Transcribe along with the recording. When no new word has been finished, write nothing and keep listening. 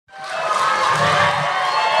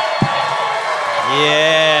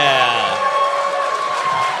Yeah.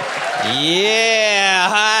 Yeah.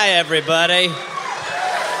 Hi, everybody.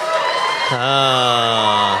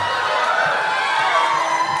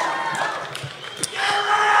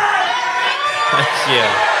 Thank you.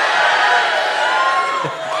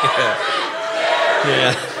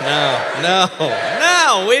 Yeah. No.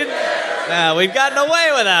 We'd gotten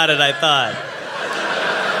away without it, I thought.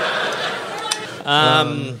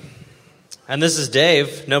 And this is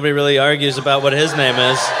Dave. Nobody really argues about what his name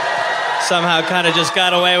is. Somehow kind of just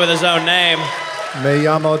got away with his own name. Me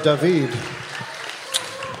llamo David.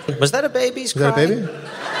 Was that a baby's crying? Is that a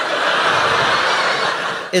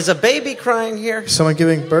baby? Is a baby crying here? Someone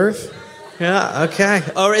giving birth? Yeah, okay.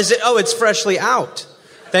 Or is it, it's freshly out.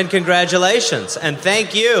 Then congratulations. And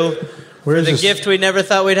thank you for the gift we never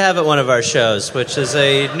thought we'd have at one of our shows, which is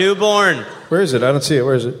a newborn. Where is it? I don't see it.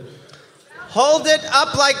 Where is it? Hold it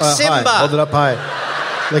up like Simba. High. Hold it up high.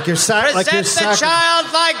 Like your Present like your the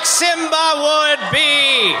child like Simba would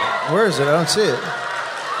be. Where is it? I don't see it.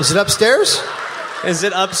 Is it upstairs? Is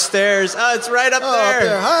it upstairs? Oh, it's right up there. Up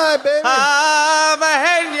there. Hi, baby.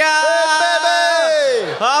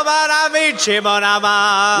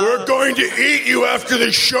 We're going to eat you after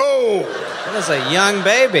the show. That is a young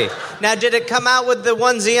baby. Now, did it come out with the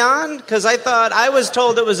onesie on? Because I was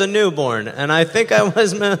told it was a newborn, and I think I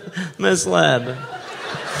was misled.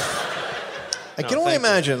 I can only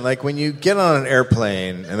imagine, like, when you get on an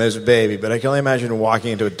airplane and there's a baby, but I can only imagine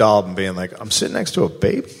walking into a doll and being like, I'm sitting next to a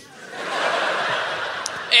baby?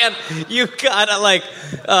 And you gotta,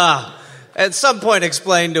 at some point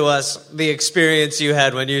explain to us the experience you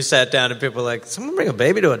had when you sat down and people were like, someone bring a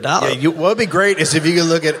baby to a doll? Yeah, what would be great is if you could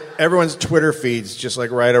look at everyone's Twitter feeds just, like,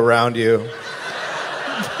 right around you.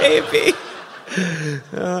 Baby.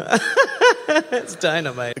 It's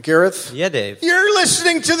dynamite. Gareth? Yeah, Dave. You're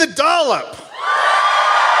listening to The Dollop.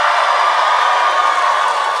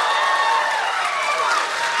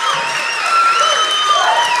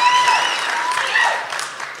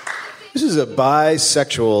 This is a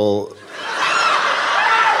bisexual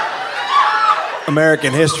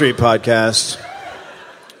American history podcast.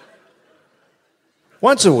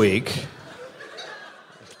 Once a week,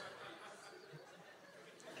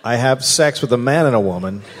 I have sex with a man and a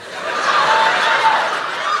woman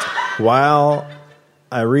while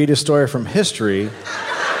I read a story from history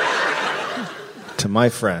to my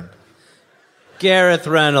friend Gareth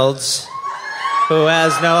Reynolds, who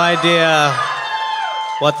has no idea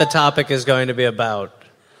what the topic is going to be about.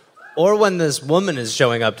 Or when this woman is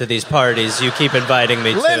showing up to these parties you keep inviting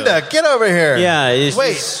me to. Linda, get over here. Yeah,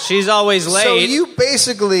 wait. She's always late. So you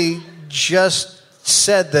basically just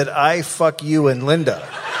said that I fuck you and Linda.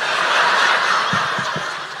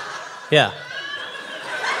 Yeah.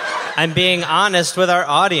 I'm being honest with our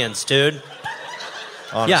audience, dude.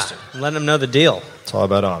 Honesty. Yeah, let them know the deal. It's all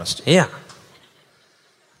about honesty. Yeah.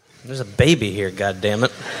 There's a baby here,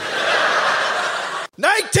 goddammit.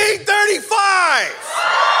 1935!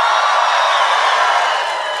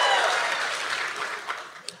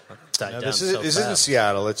 This isn't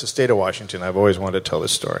Seattle. It's a state of Washington. I've always wanted to tell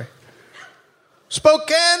this story.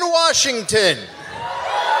 Spokane, Washington.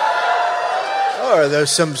 Oh, are there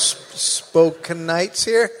some Spokaneites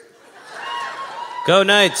here? Go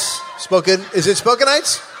Knights. Is it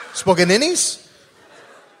Spokanites? Spokaninis?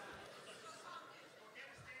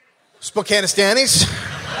 Spokanistanis?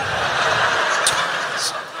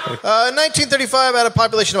 1935 had a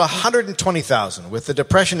population of 120,000. With the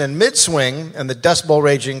Depression in mid-swing and the Dust Bowl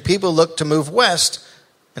raging, people looked to move west,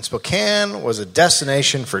 and Spokane was a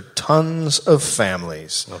destination for tons of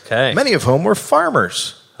families. Okay. Many of whom were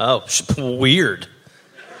farmers. Oh, weird.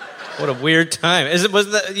 What a weird time.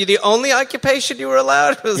 Was the only occupation you were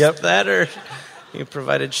allowed? Was that, or you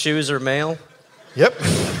provided shoes or mail? Yep.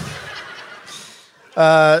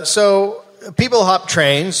 So people hop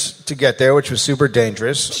trains to get there, which was super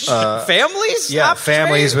dangerous. Families? Yeah, hop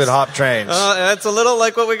families trains? would hop trains. That's a little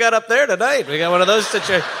like what we got up there tonight. We got one of those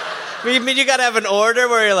situations. I mean, you got to have an order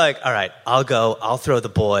where you're like, all right, I'll go, I'll throw the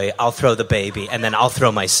boy, I'll throw the baby, and then I'll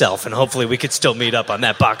throw myself, and hopefully we could still meet up on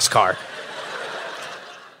that boxcar.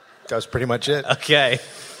 That was pretty much it. Okay.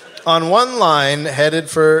 On one line headed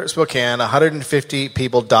for Spokane, 150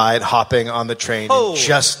 people died hopping on the train in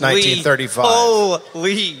just 1935.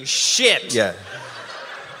 Holy shit. Yeah.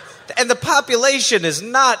 And the population is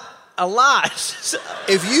not a lot.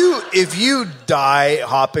 If you die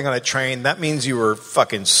hopping on a train, that means you were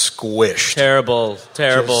fucking squished. Terrible.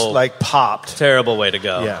 Just like popped. Terrible way to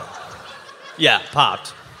go. Yeah. Yeah,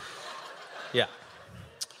 popped. Yeah.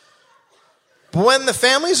 But when the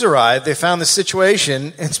families arrived, they found the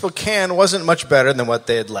situation in Spokane wasn't much better than what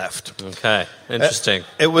they had left. Okay, interesting.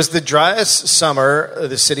 It was the driest summer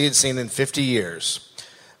the city had seen in 50 years.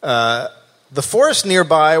 The forests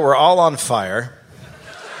nearby were all on fire.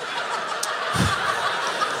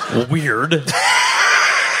 Weird.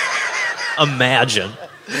 Imagine.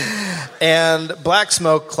 And black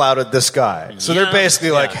smoke clouded the sky. So they're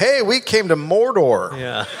basically like, hey, we came to Mordor.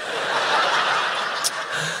 Yeah.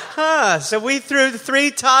 So we threw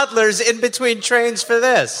 3 toddlers in between trains for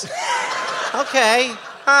this. Okay.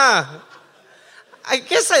 I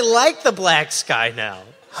guess I like the black sky now.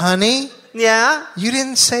 Honey? Yeah? You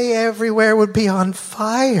didn't say everywhere would be on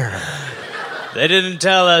fire. They didn't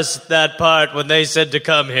tell us that part when they said to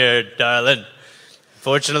come here, darling.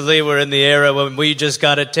 Fortunately, we're in the era when we just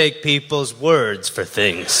gotta take people's words for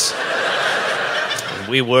things. And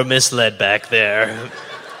we were misled back there.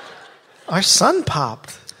 Our sun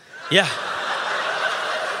popped. Yeah.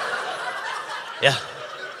 Yeah.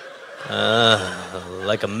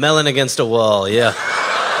 Like a melon against a wall, yeah.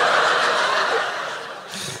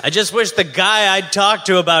 I just wish the guy I'd talked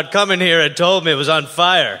to about coming here had told me it was on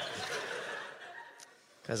fire.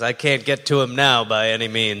 Because I can't get to him now by any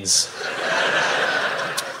means.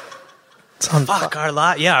 It's on Fuck, our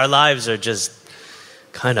lives are just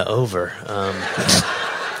kind of over.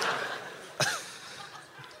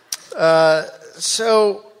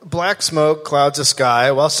 So, black smoke clouds the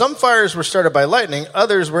sky. While some fires were started by lightning,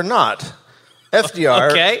 others were not. FDR...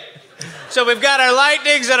 Okay. So we've got our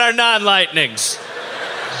lightnings and our non-lightnings.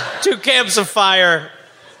 2 camps of fire.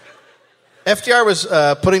 FDR was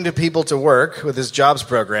putting people to work with his jobs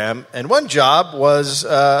program, and one job was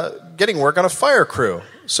getting work on a fire crew.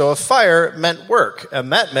 So a fire meant work,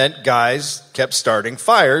 and that meant guys kept starting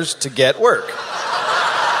fires to get work.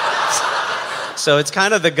 So it's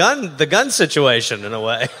kind of the gun situation in a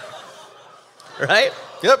way. Right?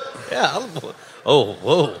 Yep. Yeah. Oh,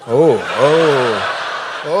 whoa.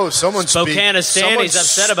 Oh, someone Spokane-Stanny's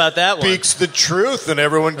upset about that one. Speaks the truth, and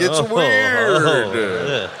everyone gets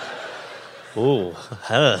weird. Ooh.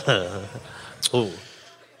 Ooh.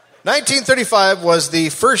 1935 was the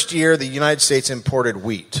first year the United States imported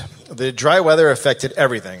wheat. The dry weather affected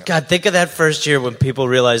everything. God, think of that first year when people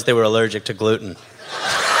realized they were allergic to gluten.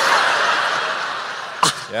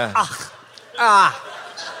 Yeah.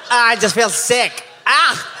 I just feel sick.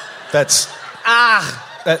 That's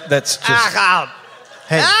just...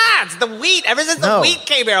 Hey. It's the wheat. Ever since the wheat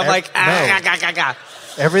came here, I'm like,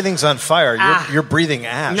 Everything's on fire. You're breathing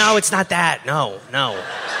ash. No, it's not that. No,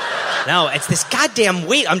 it's this goddamn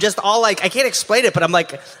wheat. I'm just all like, I can't explain it, but I'm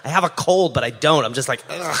like, I have a cold, but I don't. I'm just like,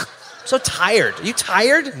 ugh. I'm so tired. Are you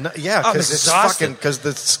tired? No, yeah, because it's exhausted. fucking, because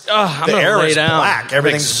the I'm air lay is down. black.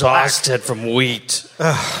 Everything's exhausted black. from wheat.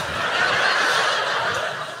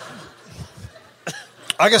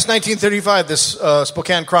 August 1935, this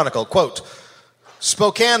Spokane Chronicle, quote,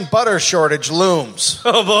 Spokane butter shortage looms.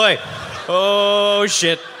 Oh, boy. Oh,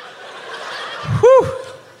 shit. Whew.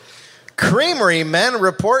 Creamery men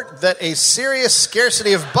report that a serious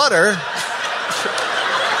scarcity of butter...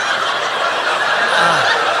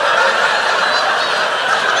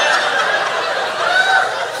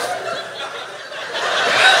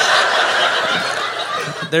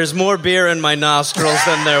 There's more beer in my nostrils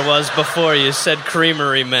than there was before you said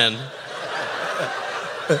creamery men.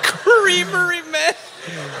 Creamery men?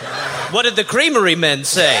 What did the creamery men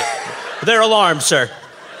say? They're alarmed, sir.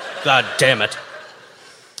 God damn it.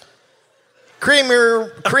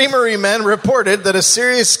 Creamery men reported that a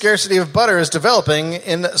serious scarcity of butter is developing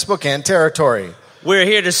in Spokane territory. We're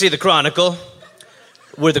here to see the Chronicle.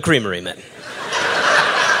 We're the creamery men.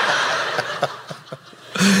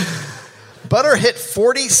 Butter hit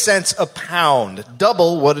 40 cents a pound,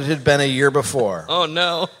 double what it had been a year before. Oh,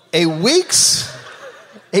 no. A week's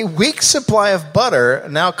supply of butter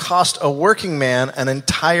now cost a working man an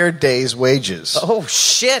entire day's wages. Oh,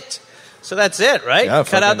 shit. So that's it, right? Yeah,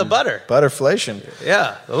 cut out the butter. Butterflation.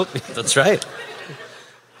 Yeah. Oh, that's right.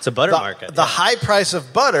 It's a butter market. The high price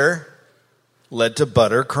of butter led to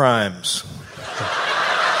butter crimes.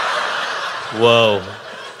 Whoa.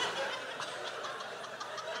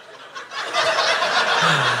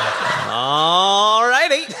 All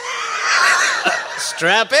righty.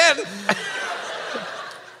 Strap in.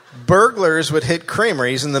 Burglars would hit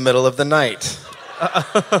creameries in the middle of the night.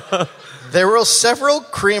 There were several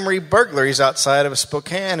creamery burglaries outside of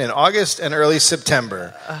Spokane in August and early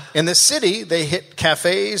September. In the city, they hit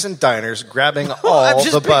cafes and diners, grabbing all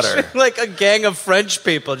the butter. Like a gang of French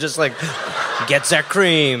people, just like, gets that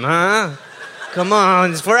cream, huh? Come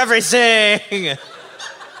on, it's for everything.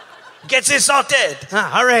 Gets it salted.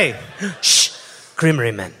 Hooray. Shh,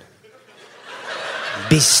 creamery men.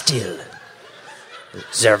 Be still.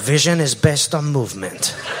 Their vision is based on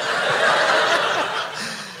movement.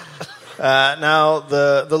 Now,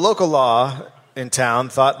 the local law in town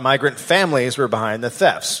thought migrant families were behind the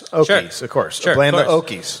thefts. Okies, of course. Sure, Blame of the course.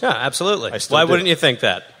 Okies. Yeah, absolutely. still Why do. wouldn't you think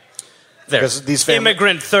that? Because these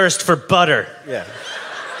immigrant thirst for butter. Yeah.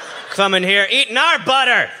 Coming here, eating our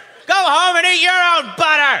butter. Go home and eat your own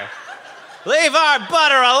butter. Leave our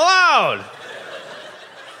butter alone.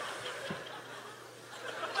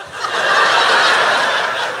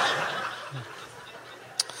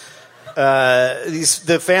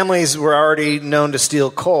 The families were already known to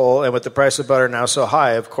steal coal, and with the price of butter now so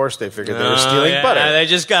high, of course they figured they were stealing butter. They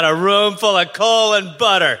just got a room full of coal and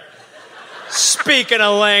butter. Speaking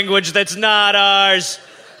a language that's not ours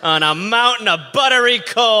on a mountain of buttery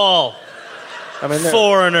coal. I mean,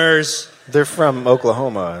 Foreigners. they're from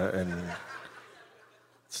Oklahoma and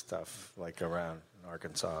stuff, like around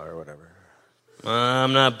Arkansas or whatever.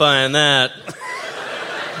 I'm not buying that.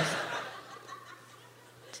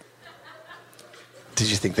 Did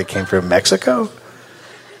you think they came from Mexico?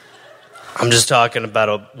 I'm just talking about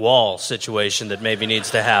a wall situation that maybe needs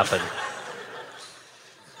to happen.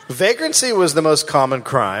 Vagrancy was the most common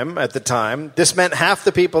crime at the time. This meant half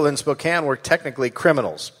the people in Spokane were technically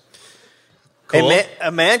criminals. Cool.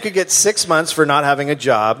 A man could get 6 months for not having a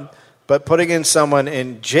job, but putting in someone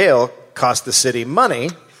in jail cost the city money.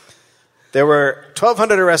 There were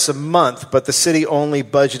 1,200 arrests a month, but the city only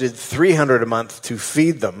budgeted $300 a month to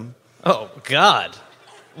feed them. Oh, God.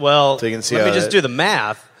 Well, So you can see let me how just do the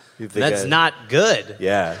math. You think That's not good.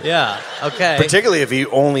 Yeah. Yeah, okay. Particularly if you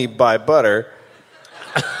only buy butter.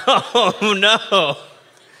 Oh, no.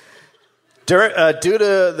 Due to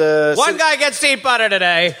the... One guy gets to eat butter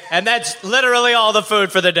today, and that's literally all the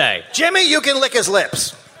food for the day. Jimmy, you can lick his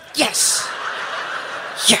lips. Yes.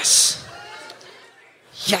 Yes.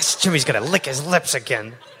 Yes, Jimmy's gonna lick his lips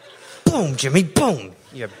again. Boom, Jimmy, boom.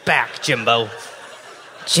 You're back, Jimbo.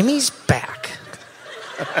 Jimmy's back.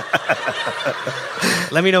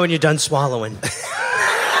 Let me know when you're done swallowing.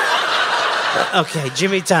 Okay,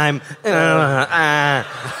 Jimmy time.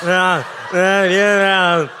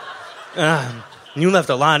 You left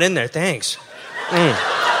a lot in there, thanks.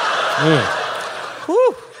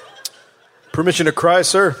 Whew. Permission to cry,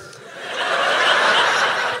 sir?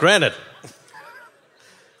 Granted.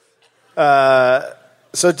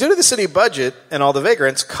 So due to the city budget and all the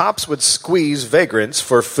vagrants, cops would squeeze vagrants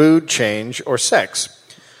for food, change, or sex.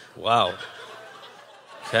 Wow.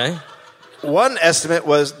 Okay. One estimate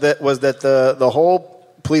was that the whole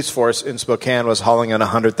police force in Spokane was hauling in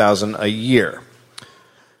 $100,000 a year.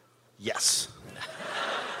 Yes.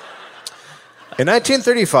 In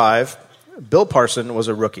 1935, Bill Parson was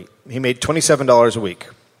a rookie. He made $27 a week.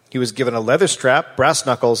 He was given a leather strap, brass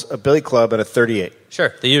knuckles, a billy club, and a .38.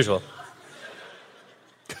 Sure, the usual.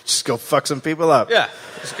 Just go fuck some people up. Yeah,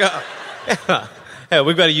 let's go. Yeah. Hey,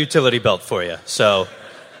 we've got a utility belt for you, so...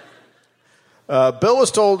 Bill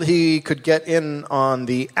was told he could get in on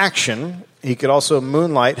the action. He could also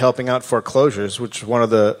moonlight helping out foreclosures, which is one of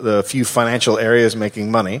the few financial areas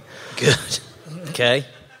making money. Good. Okay.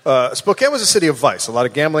 Spokane was a city of vice. A lot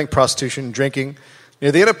of gambling, prostitution, drinking.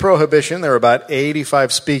 Near the end of Prohibition, there were about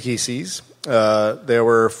 85 speakeasies. There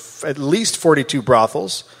were at least 42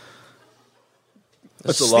 brothels.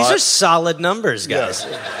 That's a lot. These are solid numbers, guys.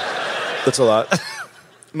 Yeah. That's a lot.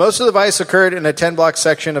 Most of the vice occurred in a 10-block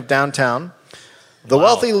section of downtown. The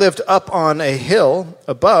wealthy lived up on a hill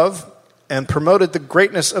above and promoted the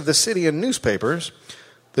greatness of the city in newspapers.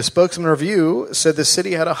 The Spokesman Review said the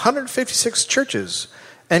city had 156 churches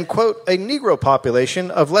and, quote, a Negro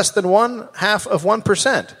population of less than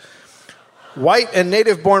 0.5%. White and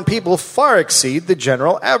native-born people far exceed the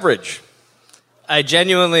general average. I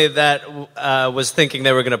genuinely was thinking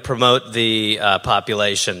they were going to promote the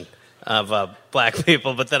population of black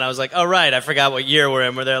people, but then I was like, oh, right, I forgot what year we're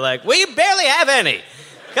in, where they're like, we barely have any.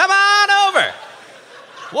 Come on over.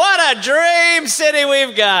 What a dream city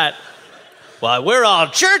we've got. Why, we're all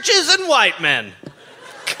churches and white men.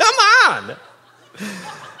 Come on.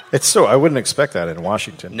 It's so, I wouldn't expect that in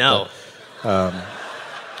Washington. No.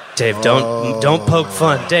 Dave, don't poke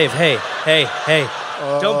fun. Dave, hey.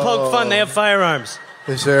 Don't poke fun. They have firearms.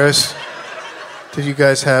 Did you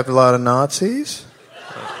guys have a lot of Nazis?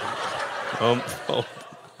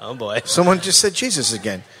 Oh boy. Someone just said Jesus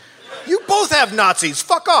again. You both have Nazis.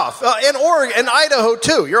 Fuck off. In Oregon and Idaho,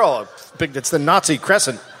 too. You're all big. It's the Nazi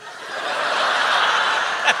crescent.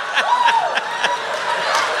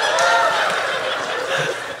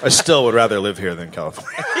 I still would rather live here than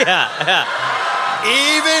California. Yeah.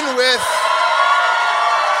 Even with...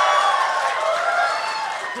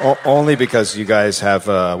 Only because you guys have...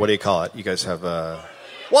 what do you call it? You guys have...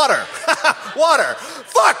 Water. Water.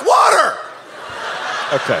 Fuck, water!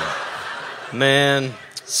 Okay. Man,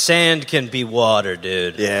 sand can be water,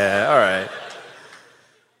 dude. Yeah, all right.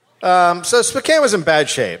 So Spokane was in bad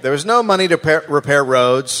shape. There was no money to repair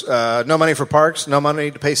roads, no money for parks, no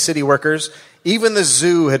money to pay city workers. Even the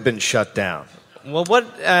zoo had been shut down. Well, what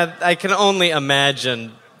I can only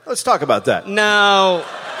imagine. Let's talk about that. No.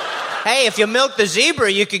 Hey, if you milk the zebra,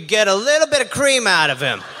 you could get a little bit of cream out of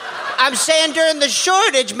him. I'm saying during the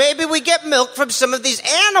shortage, maybe we get milk from some of these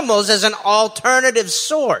animals as an alternative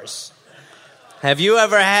source. Have you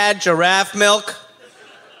ever had giraffe milk?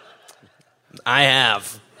 I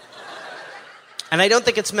have. And I don't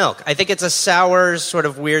think it's milk. I think it's a sour, sort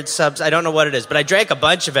of weird I don't know what it is, but I drank a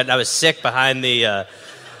bunch of it, and I was sick behind the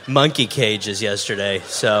monkey cages yesterday.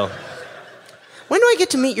 So, when do I get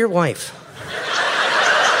to meet your wife?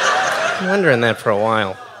 I'm wondering that for a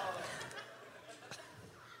while.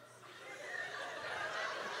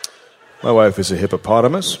 My wife is a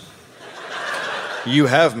hippopotamus. You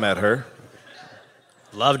have met her.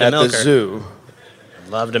 Love to milk her. At the zoo.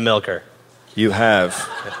 Love to milk her. You have.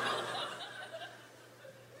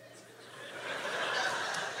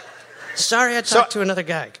 Sorry, I talked to another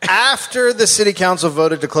guy. After the city council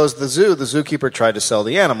voted to close the zookeeper tried to sell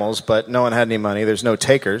the animals, but no one had any money. There's no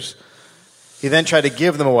takers. He then tried to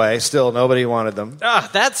give them away. Still, nobody wanted them.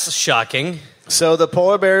 That's shocking. So the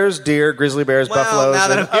polar bears, deer, grizzly bears, buffaloes, now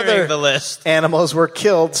that and I'm hearing other the list. animals were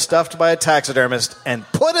killed, stuffed by a taxidermist, and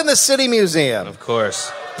put in the city museum. Of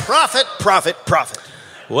course. Profit, profit, profit.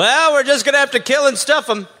 Well, we're just going to have to kill and stuff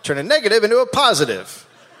them. Turn a negative into a positive.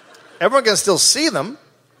 Everyone can still see them.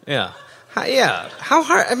 Yeah. How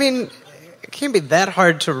hard? I mean, it can't be that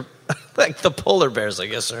hard to... Like the polar bears, I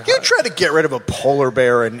guess, are hard. You try to get rid of a polar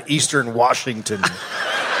bear in eastern Washington.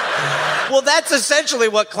 Well, that's essentially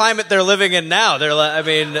what climate they're living in now. They're like, I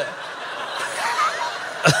mean...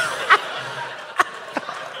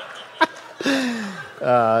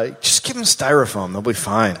 Just give them styrofoam. They'll be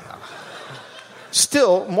fine.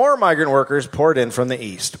 Still, more migrant workers poured in from the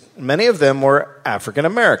east. Many of them were African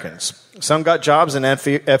Americans. Some got jobs in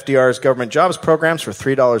FDR's government jobs programs for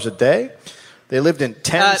 $3 a day. They lived in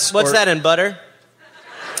tents. What's that in butter?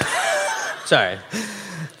 Sorry.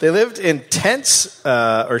 They lived in tents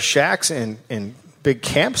or shacks in big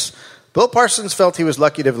camps. Bill Parsons felt he was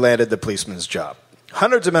lucky to have landed the policeman's job.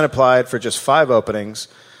 Hundreds of men applied for just 5 openings.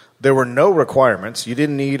 There were no requirements. You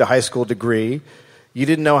didn't need a high school degree. You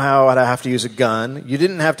didn't know how to have to use a gun. You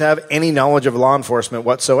didn't have to have any knowledge of law enforcement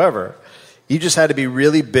whatsoever. You just had to be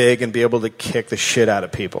really big and be able to kick the shit out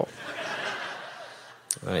of people.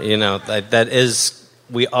 That is,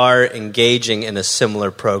 we are engaging in a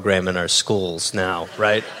similar program in our schools now,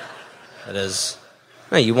 right? That is,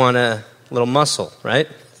 you want a little muscle, right?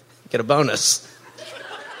 Get a bonus.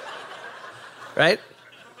 Right?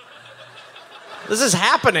 This is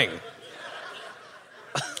happening.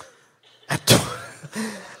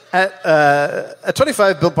 At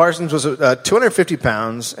 25, Bill Parsons was 250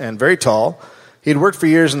 pounds and very tall. He'd worked for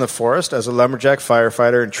years in the forest as a lumberjack,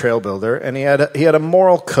 firefighter, and trail builder, and he had a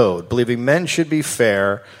moral code, believing men should be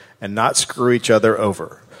fair and not screw each other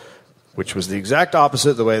over, which was the exact opposite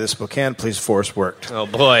of the way the Spokane police force worked. Oh,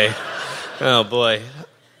 boy. Oh, boy.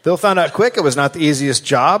 Bill found out quick it was not the easiest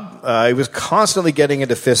job. He was constantly getting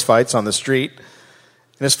into fistfights on the street.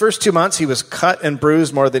 In his first 2 months, he was cut and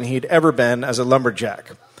bruised more than he'd ever been as a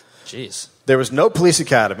lumberjack. Jeez. There was no police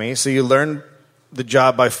academy, so you learned the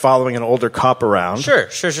job by following an older cop around. Sure.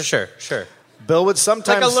 Bill would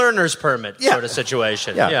sometimes... Like a learner's permit sort of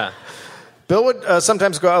situation. Yeah. Bill would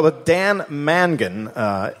sometimes go out with Dan Mangan.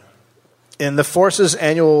 In the force's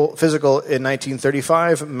annual physical in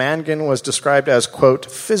 1935, Mangan was described as, quote,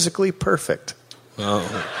 physically perfect.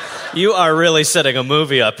 Oh. You are really setting a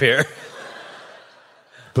movie up here.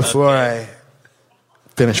 Before I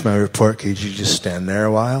finish my report, could you just stand there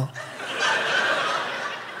a while?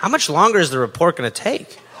 How much longer is the report going to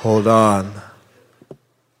take? Hold on.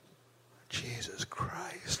 Jesus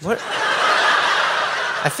Christ. What?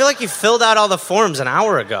 I feel like you filled out all the forms an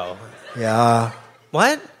hour ago. Yeah.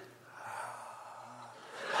 What?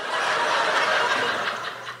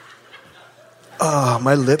 Oh,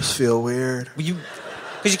 my lips feel weird.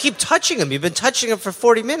 Because you keep touching them. You've been touching them for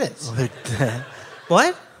 40 minutes. Well,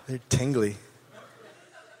 What? they're tingly.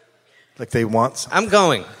 Like they want something. I'm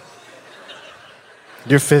going.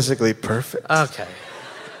 You're physically perfect. Okay.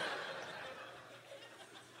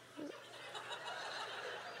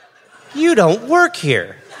 You don't work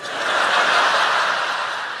here.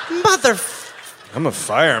 I'm a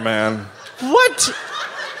fireman. What?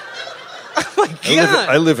 Oh, my God.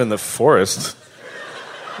 I live in the forest.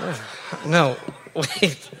 No,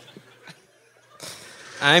 wait.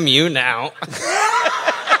 I'm you now.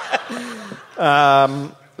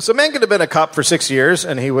 So Mangan had been a cop for 6 years,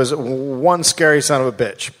 and he was one scary son of a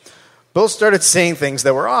bitch. Bill started seeing things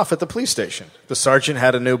that were off at the police station. The sergeant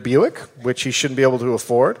had a new Buick, which he shouldn't be able to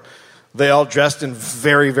afford. They all dressed in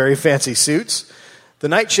very, very fancy suits. The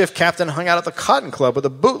night shift captain hung out at the Cotton Club with a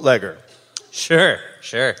bootlegger. Sure.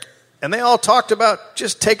 And they all talked about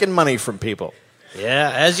just taking money from people.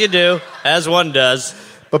 Yeah, as you do, as one does.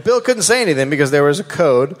 But Bill couldn't say anything because there was a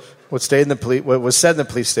code. What was said in the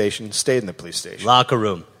police station stayed in the police station. Locker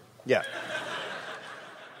room. Yeah.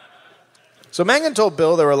 So Mangan told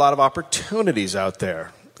Bill there were a lot of opportunities out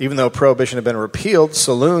there. Even though prohibition had been repealed,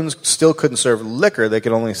 saloons still couldn't serve liquor. They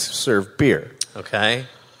could only serve beer. Okay.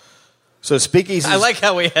 So speakeasies... I like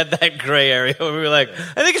how we had that gray area where we were like,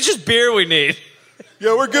 I think it's just beer we need.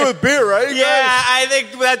 Yeah, we're good with beer, right, Yeah, guys? I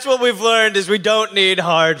think that's what we've learned is we don't need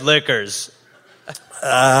hard liquors.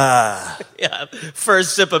 Yeah,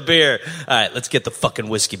 first sip of beer. All right, let's get the fucking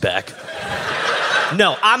whiskey back.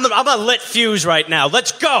 No, I'm a lit fuse right now.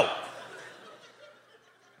 Let's go.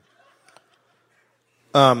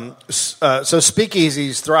 So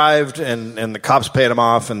speakeasies thrived, and the cops paid them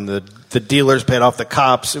off, and the dealers paid off the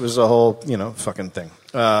cops. It was a whole, fucking thing.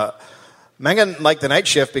 Mangan liked the night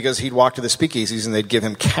shift because he'd walk to the speakeasies and they'd give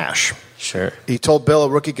him cash. Sure. He told Bill a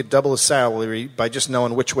rookie could double his salary by just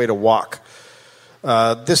knowing which way to walk.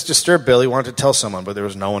 This disturbed Bill. He wanted to tell someone, but there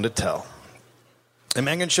was no one to tell. And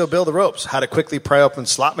Mangan showed Bill the ropes, how to quickly pry open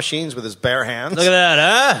slot machines with his bare hands. Look at that,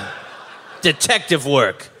 huh? Detective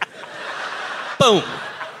work. Boom.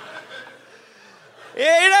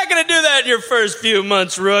 Yeah, you're not going to do that in your first few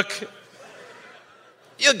months, Rook.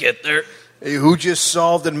 You'll get there. Hey, who just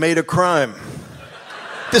solved and made a crime?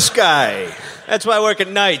 This guy. That's why I work at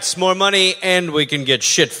nights. More money, and we can get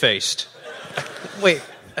shit-faced. Wait.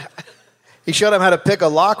 He showed him how to pick a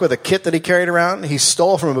lock with a kit that he carried around. He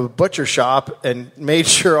stole from a butcher shop and made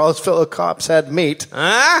sure all his fellow cops had meat.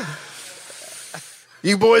 Huh?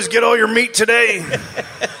 You boys get all your meat today.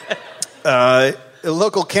 A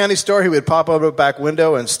local candy store, he would pop out a back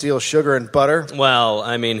window and steal sugar and butter. Well,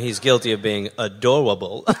 I mean, he's guilty of being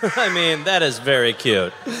adorable. I mean, that is very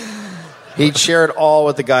cute. He'd share it all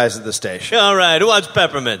with the guys at the station. All right, who wants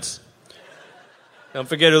peppermints? Don't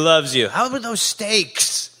forget who loves you. How about those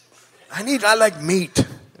steaks? I like meat.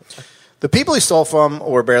 The people he stole from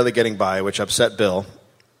were barely getting by, which upset Bill.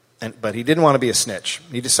 But he didn't want to be a snitch.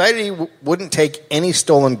 He decided he wouldn't take any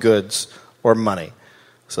stolen goods or money.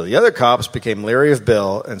 So the other cops became leery of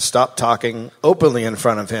Bill and stopped talking openly in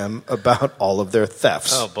front of him about all of their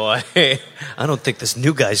thefts. Oh, boy. I don't think this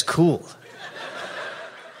new guy's cool.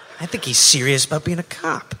 I think he's serious about being a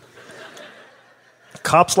cop.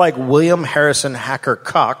 Cops like William Harrison Hacker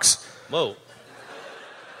Cox. Whoa.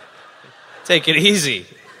 Take it easy.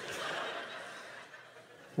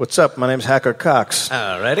 What's up? My name's Hacker Cox.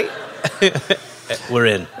 Ready? We're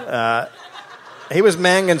in. He was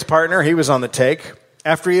Mangan's partner. He was on the take.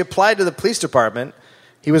 After he applied to the police department,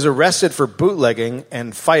 he was arrested for bootlegging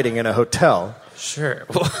and fighting in a hotel. Sure.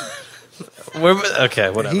 Okay,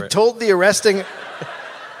 whatever. He told the arresting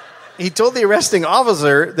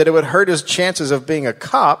officer that it would hurt his chances of being a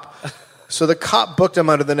cop, so the cop booked him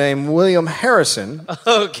under the name William Harrison.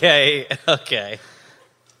 Okay.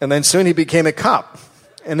 And then soon he became a cop.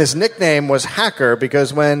 And his nickname was Hacker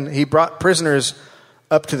because when he brought prisoners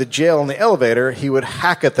up to the jail in the elevator, he would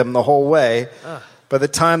hack at them the whole way. By the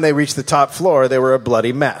time they reached the top floor, they were a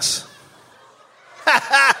bloody mess.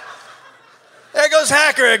 There goes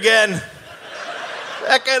Hacker again.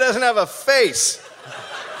 That guy doesn't have a face.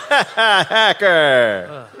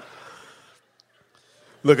 Hacker.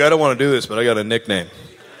 Look, I don't want to do this, but I got a nickname.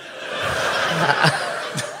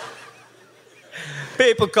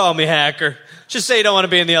 People call me Hacker. Just say you don't want to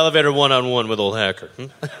be in the elevator one-on-one with old Hacker.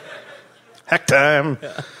 Hack time.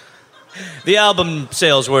 The album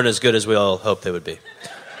sales weren't as good as we all hoped they would be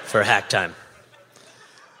for Hack Time.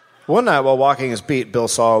 One night while walking his beat, Bill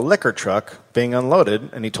saw a liquor truck being unloaded,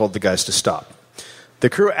 and he told the guys to stop. The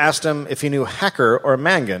crew asked him if he knew Hacker or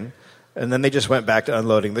Mangan, and then they just went back to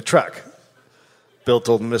unloading the truck. Bill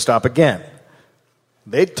told them to stop again.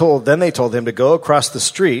 Then they told him to go across the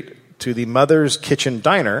street to the Mother's Kitchen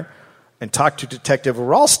Diner and talk to Detective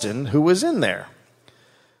Ralston, who was in there.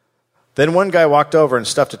 Then one guy walked over and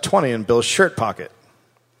stuffed a 20 in Bill's shirt pocket.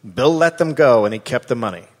 Bill let them go, and he kept the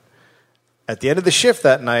money. At the end of the shift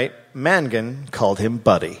that night, Mangan called him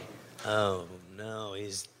Buddy. Oh, no,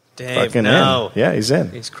 he's... Dave, Fucking no. in. Yeah, he's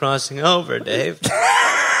in. He's crossing over, Dave.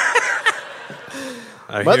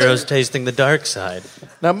 Our hero's tasting the dark side.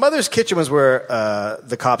 Now, Mother's Kitchen was where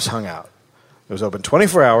the cops hung out. was open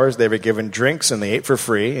 24 hours. They were given drinks and they ate for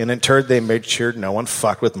free. And in turn, they made sure no one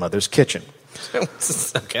fucked with Mother's Kitchen.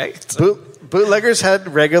 Okay. Bootleggers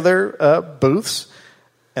had regular booths,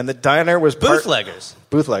 and the diner was Bootleggers.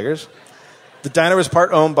 Bootleggers. The diner was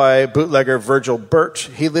part owned by bootlegger Virgil Birch.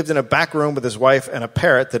 He lived in a back room with his wife and a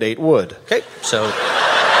parrot that ate wood. Okay, so...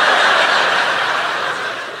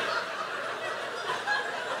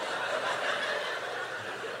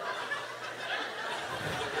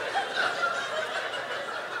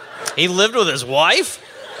 He lived with his wife?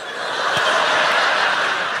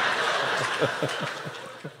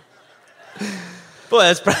 Boy,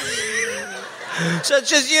 that's probably... So it's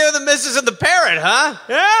just you, the missus, and the parrot, huh?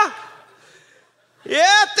 Yeah?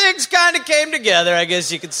 Yeah, things kind of came together, I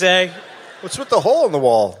guess you could say. What's with the hole in the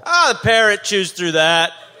wall? The parrot chews through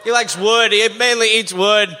that. He likes wood. He mainly eats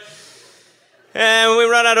wood. And when we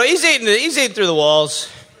run out of... He's eating through the walls.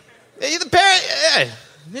 The parrot...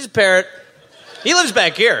 he's a parrot. He lives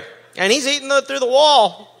back here. And he's eating through the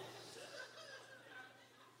wall.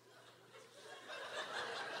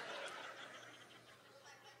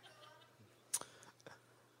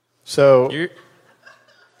 So...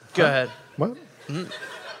 Go ahead. What?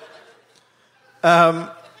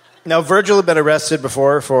 Now, Virgil had been arrested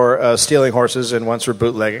before for stealing horses and once for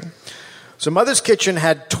bootlegging. So Mother's Kitchen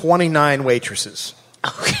had 29 waitresses.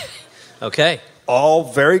 Okay. All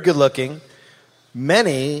very good looking.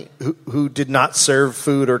 Many who did not serve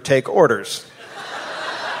food or take orders.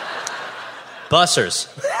 Bussers.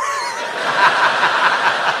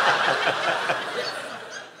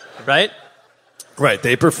 Right? Right.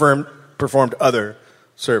 They performed other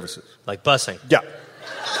services. Like bussing. Yeah.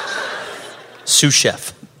 Sous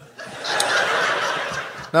chef.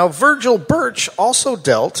 Now, Virgil Birch also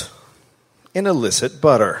dealt in illicit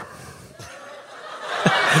butter.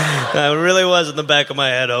 It really was in the back of my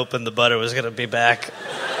head hoping the butter was going to be back.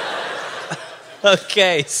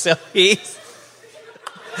 Okay, so he's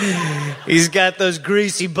got those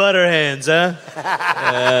greasy butter hands, huh?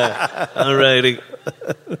 All righty.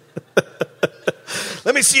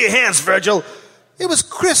 Let me see your hands, Virgil. It was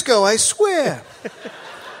Crisco, I swear.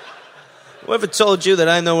 Whoever told you that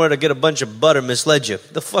I know where to get a bunch of butter misled you.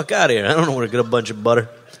 Get the fuck out of here. I don't know where to get a bunch of butter.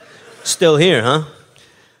 Still here, huh?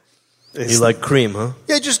 You like cream, huh?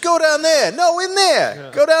 Yeah, just go down there. No, in there.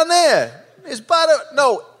 Yeah. Go down there. There's butter.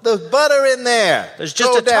 No, there's butter in there. There's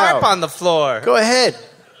just a tarp on the floor. Go ahead.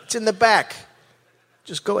 It's in the back.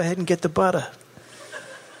 Just go ahead and get the butter.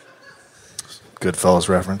 Goodfellas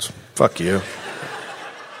reference. Fuck you.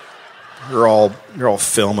 You're all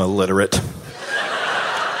film illiterate.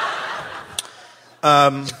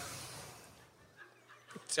 Don't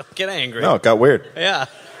get angry. No, it got weird. Yeah.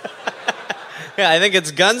 Yeah, I think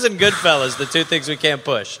it's Guns and Goodfellas, the two things we can't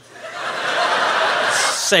push.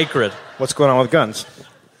 Sacred. What's going on with guns?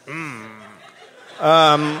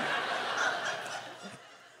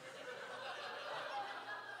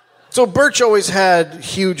 So Birch always had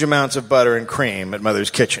huge amounts of butter and cream at Mother's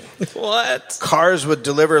Kitchen. What? Cars would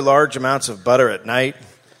deliver large amounts of butter at night.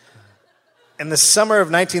 In the summer of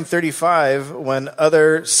 1935, when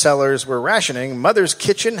other sellers were rationing, Mother's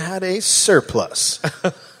Kitchen had a surplus.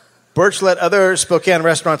 Birch let other Spokane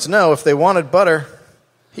restaurants know if they wanted butter,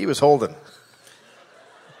 he was holding.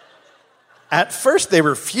 At first, they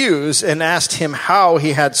refused and asked him how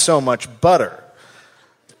he had so much butter.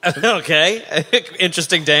 Okay,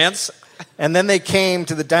 interesting dance. And then they came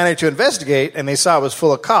to the diner to investigate, and they saw it was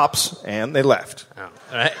full of cops, and they left. Oh,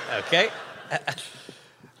 all right, okay.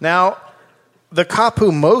 Now, the cop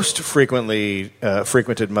who most frequently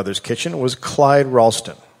frequented Mother's Kitchen was Clyde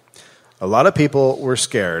Ralston. A lot of people were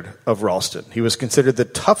scared of Ralston. He was considered the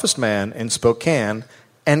toughest man in Spokane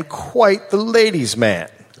and quite the ladies' man.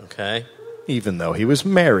 Okay. Even though he was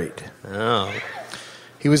married. Oh.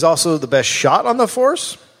 He was also the best shot on the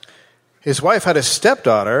force. His wife had a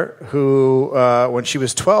stepdaughter who, when she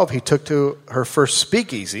was 12, he took to her first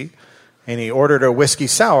speakeasy, and he ordered a whiskey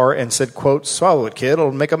sour and said, quote, "Swallow it, kid,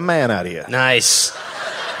 it'll make a man out of you." Nice.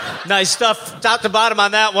 Nice stuff, top to bottom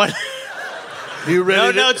on that one. You ready?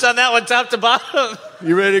 No notes on that one, top to bottom.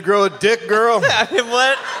 You ready to grow a dick, girl? I mean,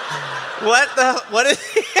 what? What is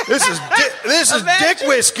This is dick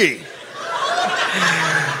whiskey.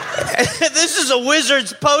 This is a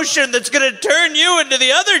wizard's potion that's going to turn you into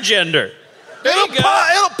the other gender.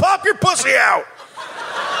 It'll pop your pussy out.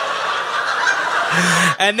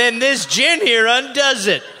 And then this gin here undoes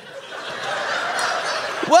it.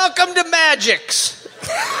 Welcome to Magic's.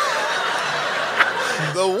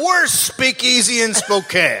 The worst speakeasy in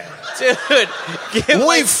Spokane. Dude.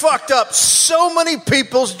 We fucked up so many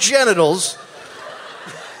people's genitals.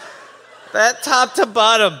 That top to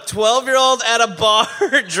bottom, 12-year-old at a bar,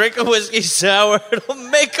 drink a whiskey sour, it'll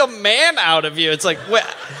make a man out of you. It's like,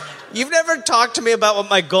 you've never talked to me about what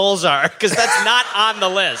my goals are, because that's not on the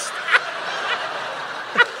list.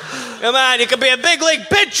 Come on, you could be a big league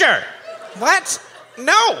pitcher. What?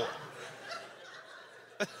 No.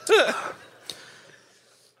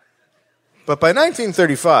 But by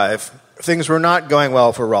 1935, things were not going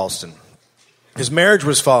well for Ralston. His marriage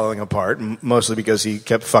was falling apart, mostly because he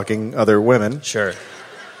kept fucking other women. Sure.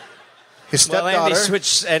 His Well, stepdaughter...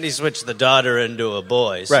 and he switched the daughter into a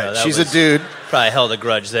boy. So right, that she's a dude. Probably held a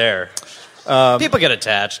grudge there. People get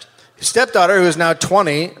attached. His stepdaughter, who is now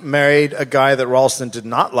 20, married a guy that Ralston did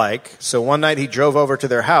not like. So one night he drove over to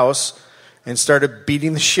their house and started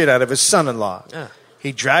beating the shit out of his son-in-law. Yeah.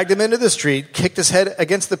 He dragged him into the street, kicked his head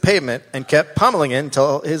against the pavement, and kept pummeling him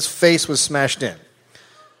until his face was smashed in.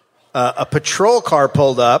 A patrol car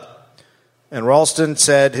pulled up, and Ralston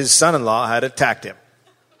said his son-in-law had attacked him.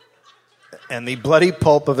 And the bloody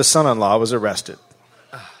pulp of his son-in-law was arrested.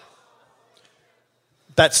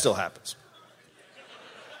 That still happens.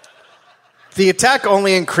 The attack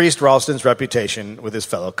only increased Ralston's reputation with his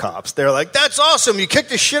fellow cops. They're like, that's awesome, you kicked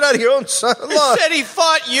the shit out of your own son-in-law. Said he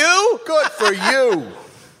fought you? Good for you.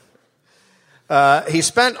 He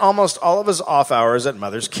spent almost all of his off hours at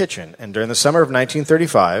Mother's Kitchen, and during the summer of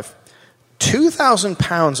 1935, 2,000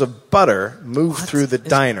 pounds of butter moved through the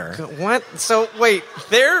diner. What? So, wait,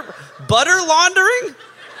 they're butter laundering?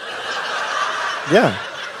 Yeah.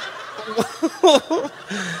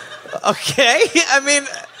 Okay, I mean,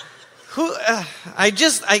 I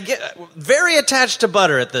get very attached to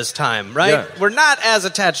butter at this time, right? Yeah. We're not as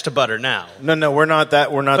attached to butter now. No, we're not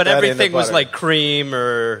that. We're not. But that everything into was butter. like cream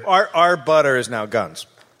or. Our butter is now guns.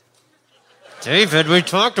 David, we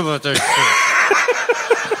talked about that shit.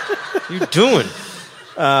 What are you doing?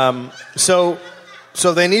 So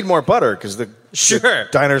they need more butter because the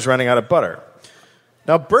diner's running out of butter.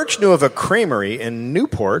 Now, Birch knew of a creamery in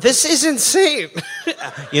Newport. This is insane.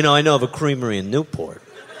 You know, I know of a creamery in Newport.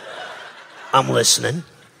 I'm listening.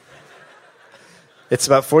 It's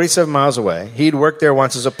about 47 miles away. He'd worked there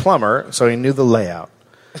once as a plumber, so he knew the layout.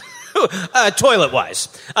 Toilet-wise.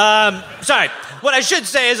 Sorry. What I should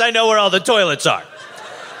say is I know where all the toilets are.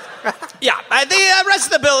 Yeah, the rest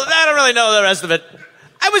of the bill, I don't really know the rest of it.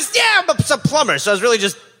 I'm a plumber, so I was really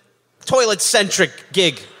just toilet-centric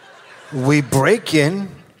gig. We break in,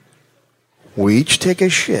 we each take a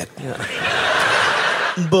shit.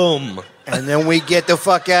 Yeah. Boom. And then we get the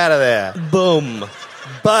fuck out of there. Boom.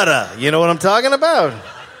 Butter, you know what I'm talking about?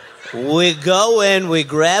 We go in, we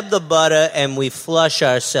grab the butter, and we flush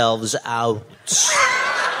ourselves out.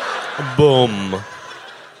 Boom.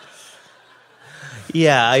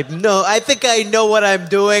 Yeah, I think I know what I'm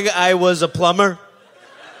doing. I was a plumber.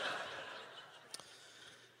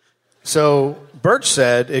 So, Birch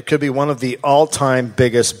said it could be one of the all-time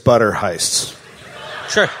biggest butter heists.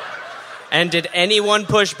 Sure. And did anyone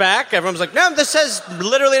push back? Everyone's like, no, this has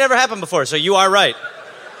literally never happened before, so you are right.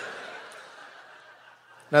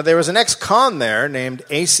 Now, there was an ex-con there named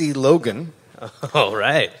A.C. Logan. Oh,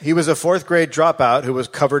 right. He was a fourth-grade dropout who was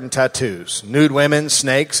covered in tattoos. Nude women,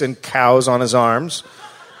 snakes, and cows on his arms.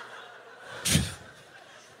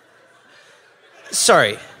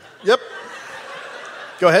 Sorry. Yep.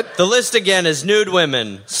 Go ahead. The list again is nude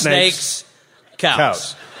women, snakes,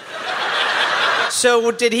 cows.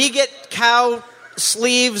 So did he get cow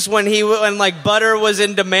sleeves when like butter was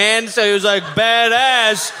in demand? So he was like,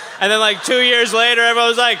 badass. And then like 2 years later, everyone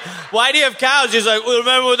was like, why do you have cows? He's like, well,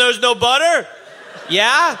 remember when there was no butter?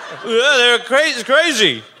 Yeah? Yeah, they're crazy. It's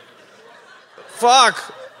crazy. Fuck.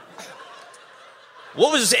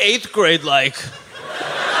 What was 8th grade like?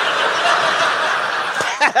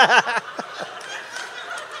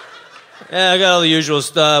 Yeah, I got all the usual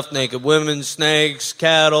stuff. Naked women, snakes,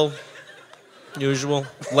 cattle. Usual.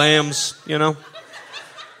 Lambs, you know.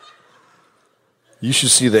 You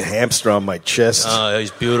should see the hamster on my chest. Oh,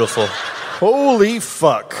 he's beautiful. Holy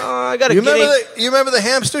fuck. I got a you guinea... remember the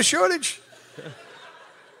hamster shortage?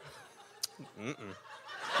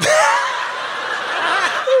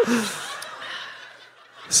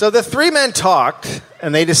 So the three men talked,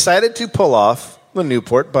 and they decided to pull off the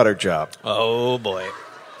Newport butter job. Oh, boy.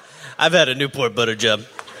 I've had a Newport butter job.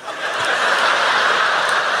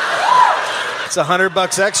 It's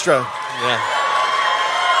 $100 extra. Yeah.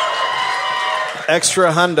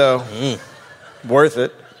 Extra hundo. Worth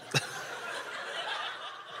it.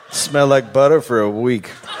 Smell like butter for a week.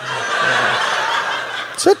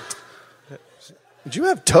 Did you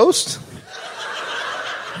have toast?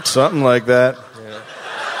 Something like that. Yeah.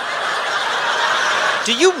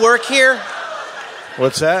 Do you work here?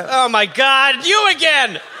 What's that? Oh, my God. You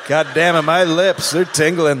again. God damn it, my lips, they're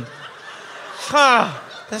tingling. This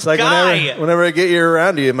It's like guy. whenever I get you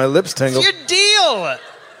around you, my lips tingle. What's your deal?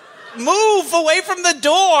 Move away from the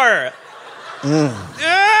door.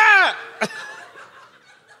 Ah!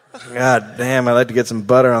 God damn, I like to get some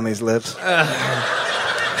butter on these lips.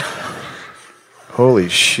 Holy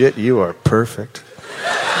shit, you are perfect.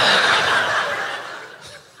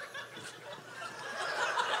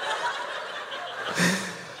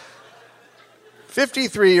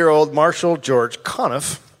 "53-year-old Marshall George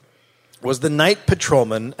Conniff was the night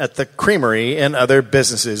patrolman at the creamery and other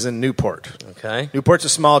businesses in Newport. Okay. Newport's a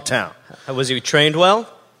small town. Was he trained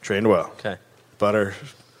well? Trained well. Okay. Butter.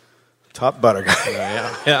 Top butter guy.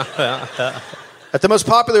 Yeah. At the most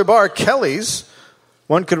popular bar, Kelly's,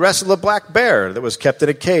 one could wrestle a black bear that was kept in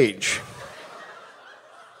a cage.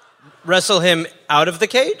 Wrestle him out of the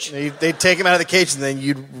cage? They'd take him out of the cage and then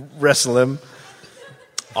you'd wrestle him.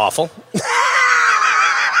 Awful.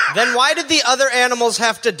 Then why did the other animals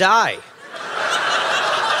have to die?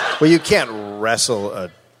 Well, you can't wrestle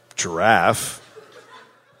a giraffe.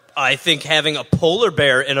 I think having a polar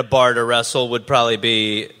bear in a bar to wrestle would probably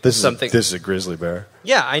be something. This is a grizzly bear.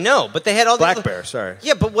 Yeah, I know, but they had all Black these... bear, sorry.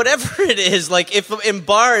 Yeah, but whatever it is, like if in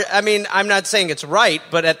bar, I mean, I'm not saying it's right,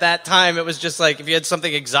 but at that time it was just like if you had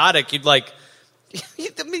something exotic, you'd like,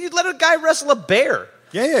 you'd let a guy wrestle a bear.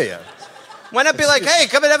 Yeah. Why not be like, hey,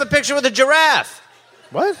 come and have a picture with a giraffe?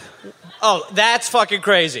 What? Oh, that's fucking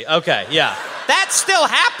crazy. Okay, yeah. That still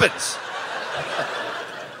happens.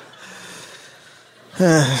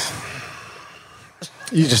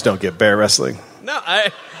 You just don't get bear wrestling. No,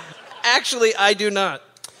 I do not.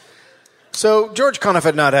 So George Conniff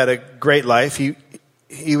had not had a great life.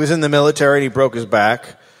 He was in the military and he broke his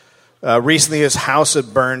back. Recently, his house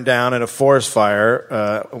had burned down in a forest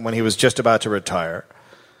fire when he was just about to retire.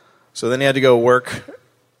 So then he had to go work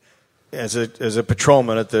as a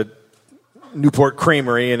patrolman at the Newport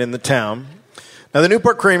Creamery and in the town. Now, the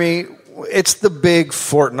Newport Creamery, it's the big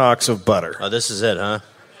Fort Knox of butter. Oh, this is it, huh?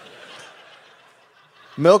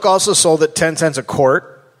 Milk also sold at 10 cents a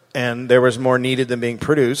quart, and there was more needed than being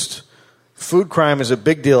produced. Food crime is a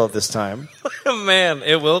big deal at this time. Man,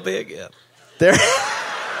 it will be again.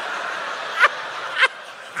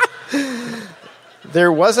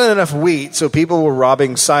 There wasn't enough wheat, so people were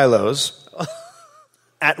robbing silos.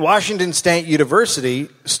 At Washington State University,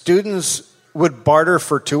 students would barter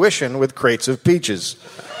for tuition with crates of peaches.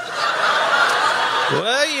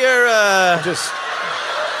 Well, you're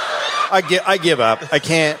I give up. I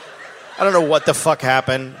can't. I don't know what the fuck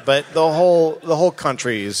happened, but the whole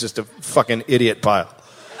country is just a fucking idiot pile.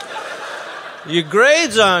 Your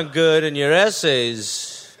grades aren't good, and your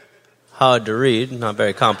essays hard to read, not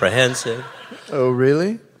very comprehensive. Oh,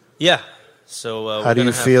 really? Yeah. So how do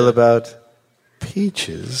you feel about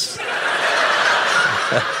peaches?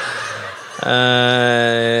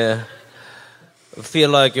 I feel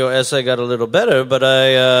like your essay got a little better, but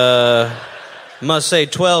I must say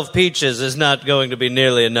 12 peaches is not going to be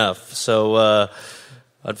nearly enough. So,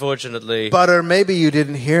 unfortunately... Butter, maybe you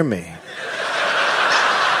didn't hear me.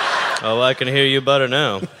 Oh, I can hear you better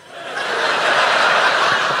now.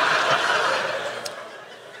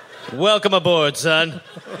 Welcome aboard, son.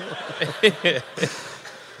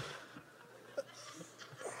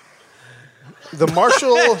 The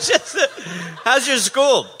Marshall... How's your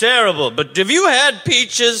school? Terrible. But have you had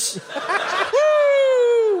peaches?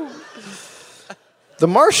 The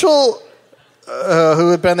Marshal,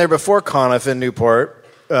 who had been there before Conniff in Newport,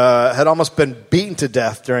 had almost been beaten to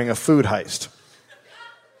death during a food heist.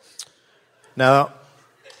 Now,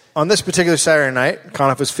 on this particular Saturday night,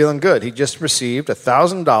 Conniff was feeling good. He just received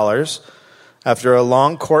 $1,000 after a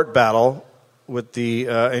long court battle with the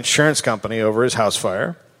insurance company over his house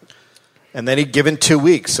fire. And then he'd given 2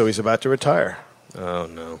 weeks, so he's about to retire. Oh,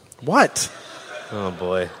 no. What? Oh,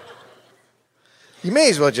 boy. You may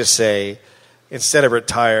as well just say, instead of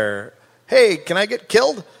retire, hey, can I get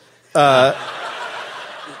killed?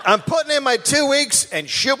 I'm putting in my 2 weeks and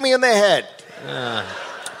shoot me in the head.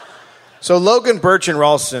 So Logan, Birch, and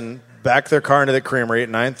Ralston back their car into the creamery at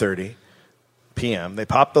 9:30 p.m. They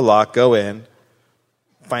pop the lock, go in,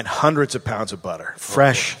 find hundreds of pounds of butter.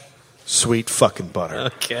 Fresh, sweet fucking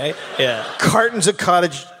butter. Okay, yeah. Cartons of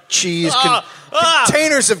cottage cheese,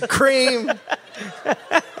 containers of cream.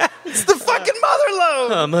 It's the fucking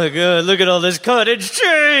motherlode. Oh, my God, look at all this cottage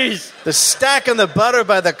cheese. The stack and the butter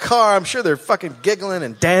by the car, I'm sure they're fucking giggling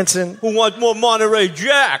and dancing. Who wants more Monterey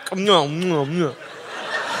Jack? No.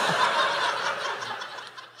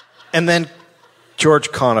 And then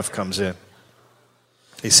George Conniff comes in.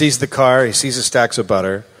 He sees the car, he sees the stacks of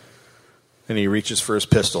butter, and he reaches for his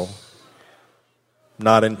pistol.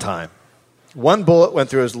 Not in time. One bullet went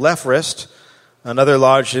through his left wrist, another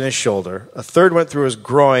lodged in his shoulder. A third went through his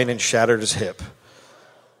groin and shattered his hip.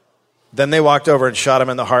 Then they walked over and shot him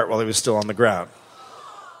in the heart while he was still on the ground.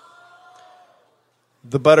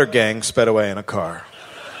 The Butter Gang sped away in a car.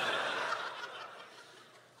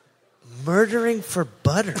 Murdering for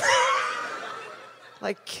butter.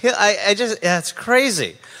 That's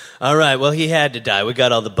crazy. All right, well, he had to die. We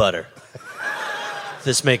got all the butter.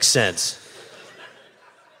 This makes sense.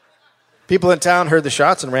 People in town heard the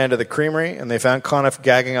shots and ran to the creamery, and they found Conniff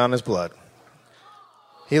gagging on his blood.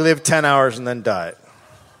 He lived 10 hours and then died.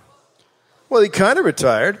 Well, he kind of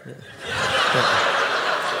retired.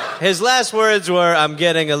 His last words were, "I'm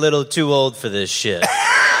getting a little too old for this shit."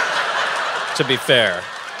 To be fair.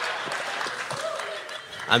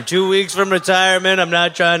 I'm 2 weeks from retirement. I'm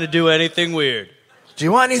not trying to do anything weird. Do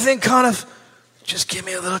you want anything, Conniff? Just give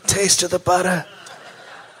me a little taste of the butter.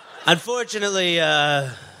 Unfortunately,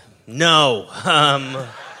 no.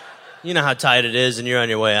 You know how tight it is and you're on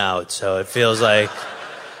your way out, so it feels like...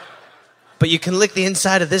 But you can lick the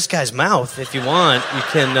inside of this guy's mouth if you want. You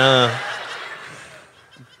can,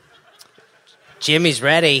 Jimmy's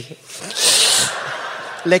ready.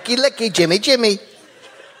 Licky, licky, Jimmy, Jimmy.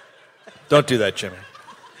 Don't do that, Jimmy.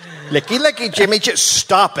 Licky, licky, Jimmy, just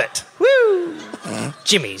stop it. Woo!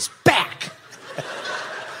 Jimmy's back.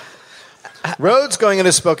 Roads going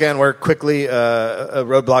into Spokane where quickly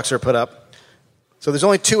roadblocks are put up. So there's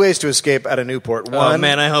only two ways to escape out of Newport. One, oh,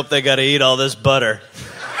 man, I hope they got to eat all this butter.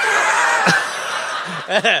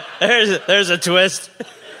 There's a twist.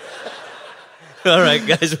 All right,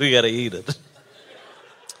 guys, we got to eat it.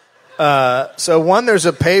 So there's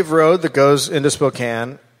a paved road that goes into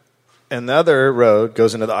Spokane, and the other road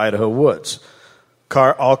goes into the Idaho woods.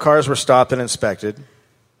 All cars were stopped and inspected.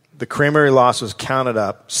 The creamery loss was counted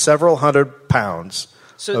up. Several hundred pounds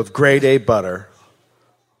of grade A butter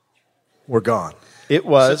were gone. It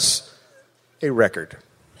was a record.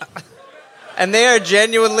 And they are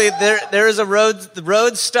genuinely, there is the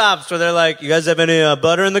road stops where they're like, "You guys have any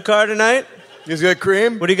butter in the car tonight? You guys got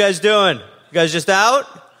cream? What are you guys doing? You guys just out?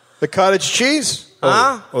 The cottage cheese?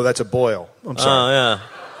 Huh? Oh, that's a boil. I'm sorry. Oh, yeah.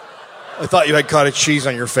 I thought you had cottage cheese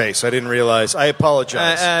on your face. I didn't realize. I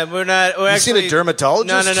apologize. We're actually... You seen a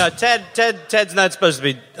dermatologist? No. Ted's not supposed to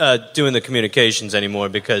be doing the communications anymore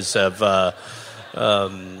because of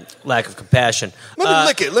lack of compassion. Let me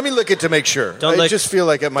lick it. Let me lick it to make sure. I just feel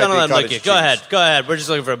like it might be cottage cheese. Go ahead. We're just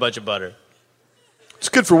looking for a bunch of butter. It's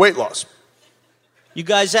good for weight loss. You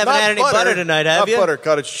guys haven't had any butter tonight, have you? Not butter,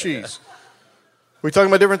 cottage cheese. We talking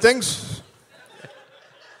about different things?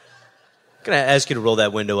 Can I ask you to roll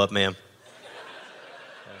that window up, ma'am?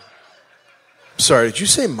 Sorry, did you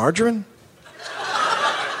say margarine?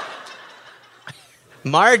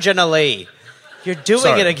 Marginally. You're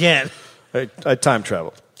doing it again. I time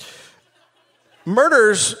traveled.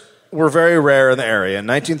 Murders were very rare in the area. In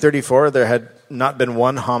 1934, there had not been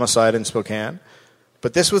one homicide in Spokane,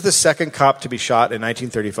 but this was the second cop to be shot in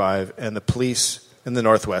 1935, and the police in the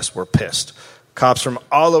Northwest were pissed. Cops from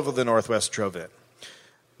all over the Northwest drove in.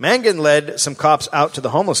 Mangan led some cops out to the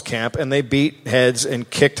homeless camp, and they beat heads and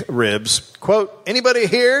kicked ribs. Quote, "Anybody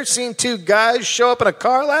here seen two guys show up in a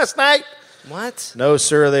car last night?" What? "No,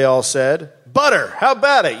 sir," they all said. "Butter, how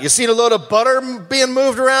about it? You seen a load of butter being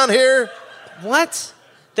moved around here?" What?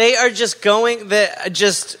 They are just going...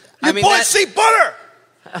 Boys see butter!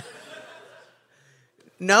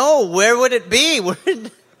 No, where would it be? What?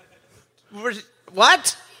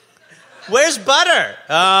 Where's butter?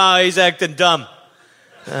 Oh, he's acting dumb.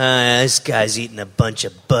 This guy's eating a bunch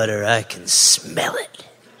of butter. I can smell it.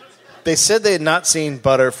 They said they had not seen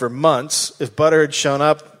butter for months. If butter had shown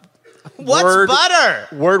up, butter?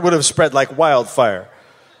 Word would have spread like wildfire.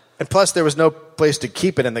 And plus, there was no place to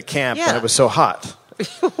keep it in the camp, and it was so hot.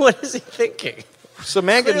 What is he thinking? So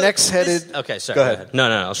Mangan next headed... Okay, sorry. Go ahead. No,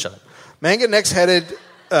 I'll shut up. Mangan next headed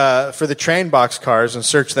for the train box cars and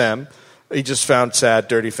searched them. He just found sad,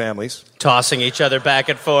 dirty families. Tossing each other back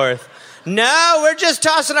and forth. No, we're just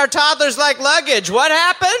tossing our toddlers like luggage. What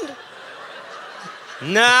happened?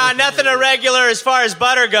 Nah, nothing irregular as far as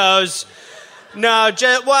butter goes. No,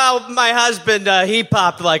 my husband, he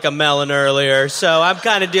popped like a melon earlier, so I'm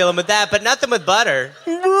kind of dealing with that, but nothing with butter.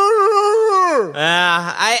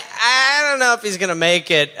 I don't know if he's going to make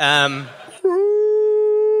it. I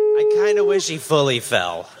kind of wish he fully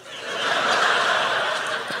fell.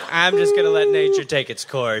 I'm just going to let nature take its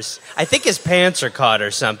course. I think his pants are caught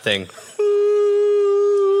or something.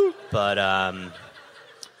 But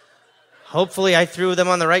hopefully I threw them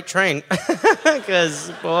on the right train.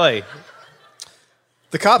 Because, boy.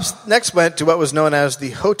 The cops next went to what was known as the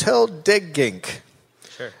Hotel de Gink.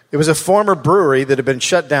 Sure. It was a former brewery that had been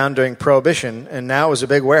shut down during Prohibition, and now was a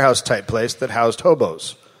big warehouse-type place that housed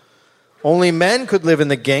hobos. Only men could live in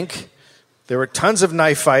the Gink. There were tons of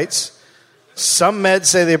knife fights. Some men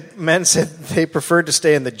said they preferred to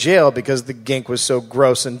stay in the jail because the Gink was so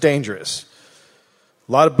gross and dangerous.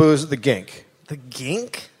 A lot of booze at the Gink. The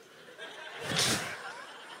Gink?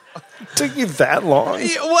 Took you that long?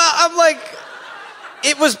 Yeah, well, I'm like,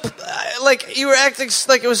 it was like you were acting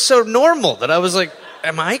like it was so normal that I was like,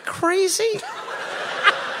 am I crazy?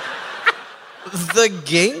 The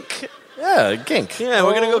Gink? Yeah, Gink. Yeah,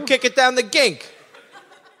 we're going to go kick it down the Gink.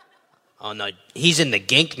 Oh, no, he's in the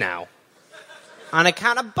Gink now. On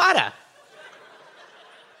account of butter.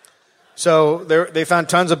 So they found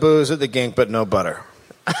tons of booze at the Gink, but no butter.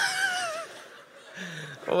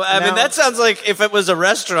 Well, I mean, that sounds like if it was a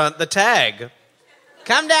restaurant, the tag.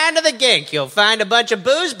 Come down to the Gink. You'll find a bunch of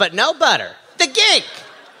booze, but no butter. The Gink.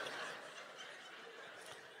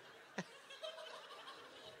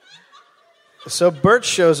 So Bert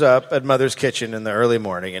shows up at Mother's kitchen in the early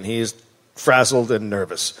morning, and he's frazzled and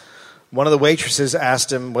nervous. One of the waitresses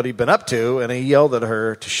asked him what he'd been up to, and he yelled at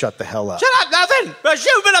her to shut the hell up. Shut up, nothing!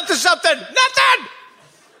 You've been up to something! Nothing!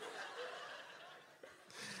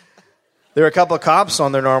 There were a couple of cops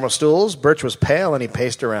on their normal stools. Birch was pale, and he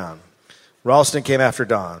paced around. Ralston came after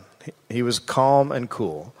Don. He was calm and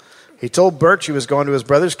cool. He told Birch he was going to his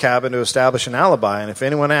brother's cabin to establish an alibi, and if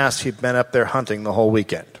anyone asked, he'd been up there hunting the whole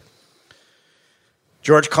weekend.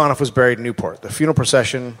 George Conniff was buried in Newport. The funeral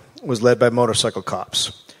procession was led by motorcycle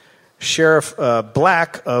cops. Sheriff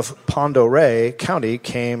Black of Pend Oreille County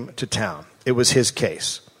came to town. It was his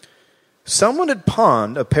case. Someone had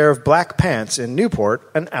pawned a pair of black pants in Newport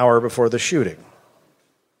an hour before the shooting.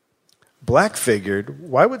 Black figured,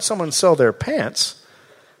 why would someone sell their pants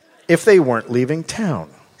if they weren't leaving town?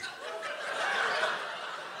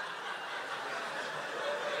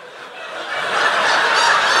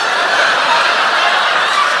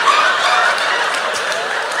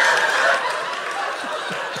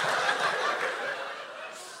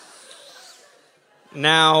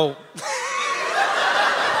 Now,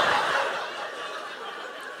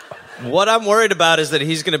 what I'm worried about is that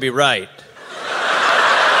he's going to be right.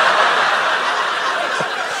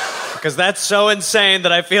 Because that's so insane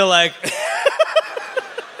that I feel like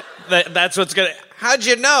that's what's going to... How'd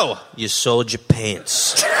you know? You sold your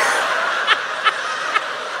pants.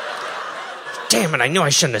 Damn it, I knew I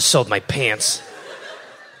shouldn't have sold my pants.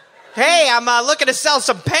 Hey, I'm looking to sell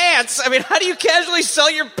some pants. I mean, how do you casually sell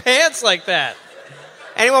your pants like that?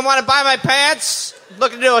 Anyone want to buy my pants?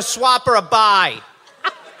 Looking to do a swap or a buy.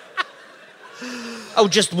 Oh,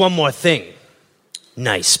 just one more thing.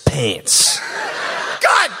 Nice pants.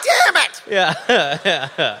 God damn it!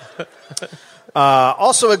 Yeah.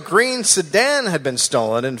 Also, a green sedan had been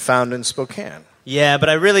stolen and found in Spokane. Yeah, but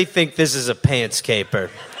I really think this is a pants caper.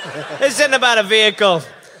 This isn't about a vehicle.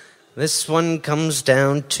 This one comes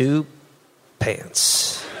down to pants.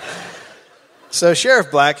 So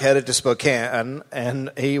Sheriff Black headed to Spokane,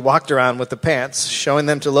 and he walked around with the pants, showing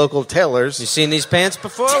them to local tailors. You seen these pants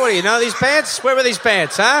before? What do you know these pants? Where were these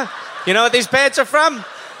pants, huh? You know what these pants are from?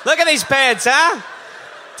 Look at these pants, huh?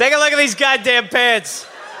 Take a look at these goddamn pants.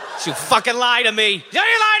 You fucking lie to me. You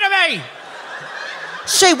lie to me!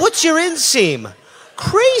 Say, what's your inseam?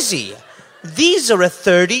 Crazy. These are a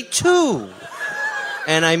 32.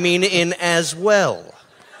 And I mean in as well.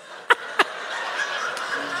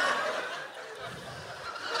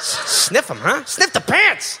 Sniff them, huh? Sniff the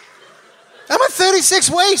pants. I'm a 36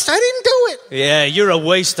 waist. I didn't do it. Yeah, you're a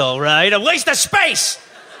waste, all right. A waste of space.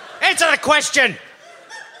 Answer the question.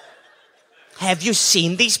 Have you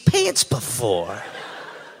seen these pants before?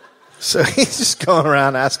 So he's just going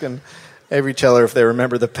around asking every teller if they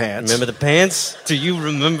remember the pants. Remember the pants? Do you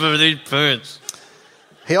remember these pants?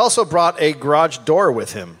 He also brought a garage door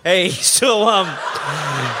with him. Hey, so, all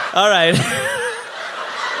right.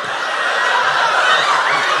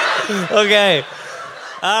 Okay.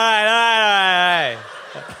 All right.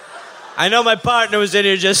 I know my partner was in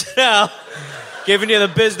here just now giving you the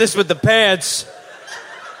business with the pants.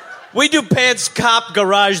 We do pants cop,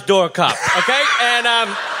 garage door cop, okay? And,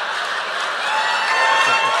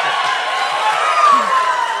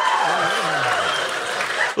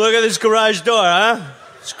 look at this garage door, huh?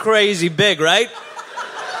 It's crazy big, right?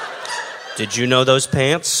 Did you know those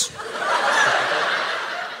pants?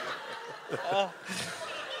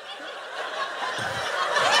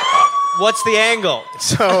 What's the angle?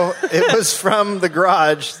 So it was from the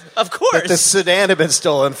garage. Of course. That the sedan had been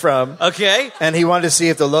stolen from. Okay. And he wanted to see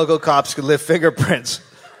if the local cops could lift fingerprints.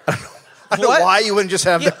 I don't know why you wouldn't just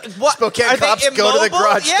have the Spokane cops go to the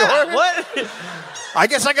garage door. What? I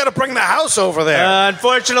guess I got to bring the house over there.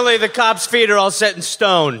 Unfortunately, the cops' feet are all set in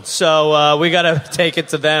stone, so we got to take it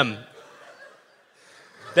to them.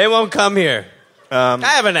 They won't come here. I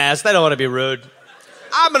haven't asked. I don't want to be rude.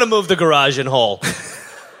 I'm going to move the garage in whole.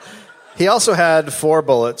 He also had 4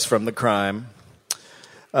 bullets from the crime.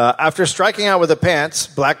 After striking out with the pants,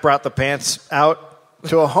 Black brought the pants out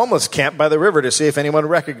to a homeless camp by the river to see if anyone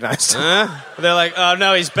recognized him. They're like, oh,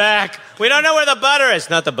 no, he's back. We don't know where the butter is.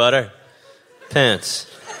 Not the butter. Pants.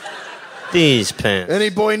 These pants. Any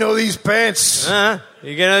boy know these pants? You gonna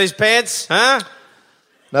know these pants? Huh?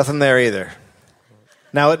 Nothing there either.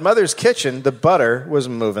 Now, at Mother's Kitchen, the butter was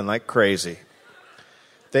moving like crazy.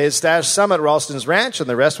 They had stashed some at Ralston's ranch, and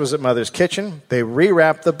the rest was at Mother's Kitchen. They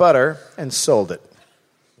rewrapped the butter and sold it.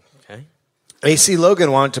 Okay. A.C.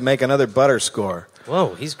 Logan wanted to make another butter score.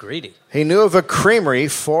 Whoa, he's greedy. He knew of a creamery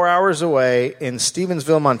 4 hours away in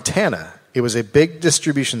Stevensville, Montana. It was a big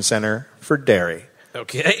distribution center for dairy.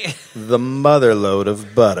 Okay. The mother lode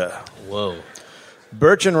of butter. Whoa.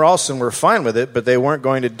 Birch and Ralston were fine with it, but they weren't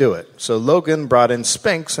going to do it. So Logan brought in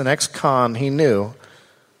Spinks, an ex-con he knew,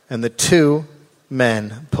 and the 2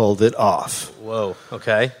 men pulled it off. Whoa,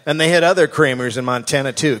 okay. And they hit other creamers in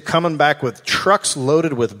Montana, too, coming back with trucks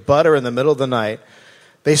loaded with butter in the middle of the night.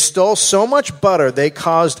 They stole so much butter, they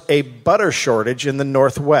caused a butter shortage in the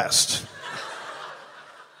Northwest.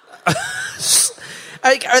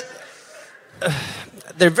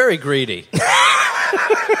 They're very greedy.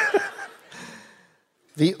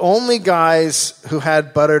 The only guys who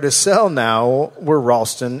had butter to sell now were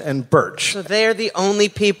Ralston and Birch. So they're the only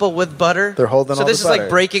people with butter? They're holding all the butter. So this is like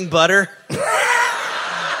breaking butter?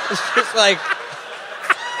 It's just like...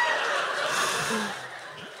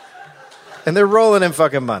 And they're rolling in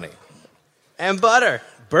fucking money. And butter.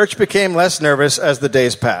 Birch became less nervous as the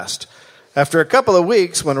days passed. After a couple of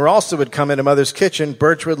weeks, when Ralston would come into Mother's Kitchen,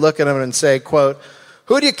 Birch would look at him and say, quote,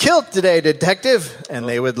 "Who'd you kill today, detective?" And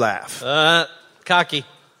they would laugh. Cocky.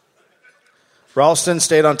 Ralston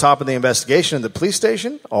stayed on top of the investigation at the police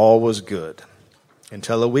station. All was good.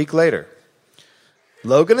 Until a week later.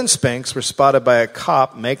 Logan and Spinks were spotted by a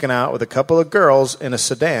cop making out with a couple of girls in a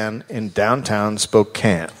sedan in downtown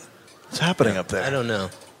Spokane. What's happening up there? I don't know.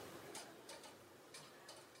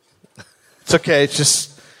 It's okay. It's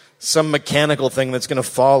just some mechanical thing that's going to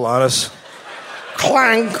fall on us.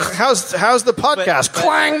 Clang. How's the podcast? But-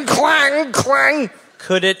 Clang, clang, clang.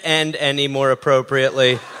 Could it end any more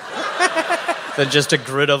appropriately than just a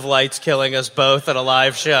grid of lights killing us both at a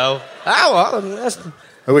live show? Oh, well,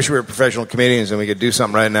 I wish we were professional comedians and we could do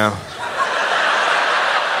something right now.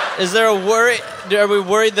 Is there a worry? Are we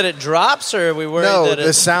worried that it drops, or are we worried that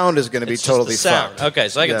the sound is going to be it's totally just the sound? fucked. Okay,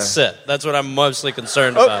 so I can Yeah. sit. That's what I'm mostly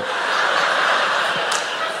concerned about.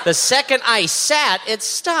 The second I sat, it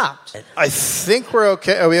stopped. I think we're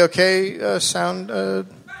okay. Are we okay, sound? All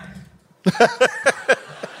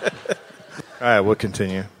right, we'll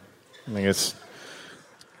continue. I guess.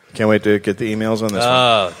 Can't wait to get the emails on this one.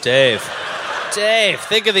 Oh, Dave. Dave,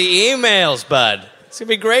 think of the emails, bud. It's going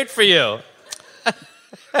to be great for you.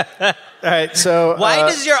 All right, so... Why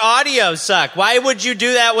does your audio suck? Why would you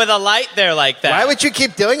do that with a light there like that? Why would you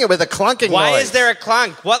keep doing it with a clunking Why noise? is there a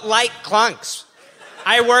clunk? What light clunks?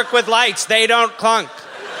 I work with lights. They don't clunk.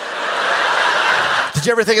 Did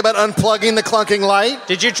you ever think about unplugging the clunking light?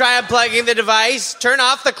 Did you try unplugging the device? Turn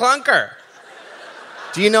off the clunker.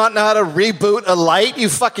 Do you not know how to reboot a light, you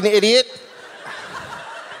fucking idiot?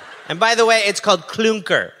 And by the way, it's called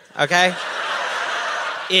clunker, okay?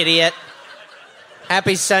 Idiot.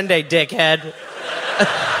 Happy Sunday, dickhead.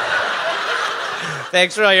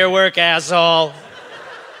 Thanks for all your work, asshole.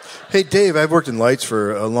 Hey, Dave, I've worked in lights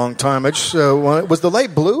for a long time. I just was the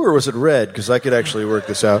light blue or was it red? Because I could actually work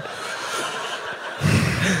this out.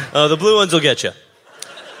 Oh, the blue ones will get you.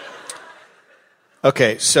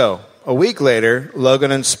 Okay, so a week later,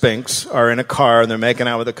 Logan and Spinks are in a car and they're making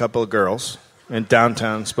out with a couple of girls in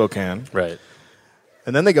downtown Spokane. Right.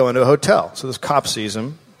 And then they go into a hotel. So this cop sees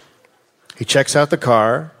him. He checks out the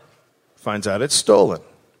car, finds out it's stolen.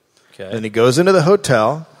 Okay. Then he goes into the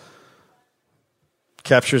hotel,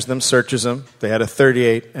 captures them, searches them. They had a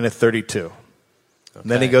 38 and a 32. Okay. And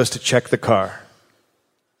then he goes to check the car.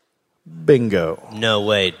 Bingo. No,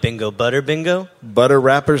 wait. Bingo butter bingo? Butter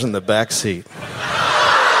wrappers in the back seat.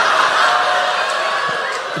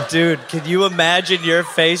 Dude, can you imagine your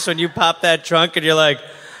face when you pop that trunk and you're like,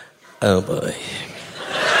 oh boy.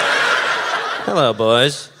 Hello,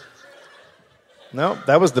 boys. No,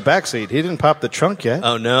 that was the back seat. He didn't pop the trunk yet.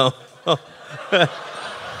 Oh, no.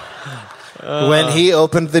 When he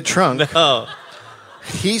opened the trunk, Oh.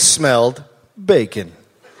 he smelled bacon.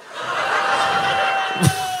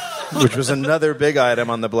 which was another big item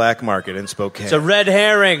on the black market in Spokane. It's a red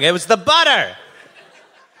herring. It was the butter.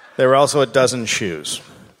 There were also a dozen shoes.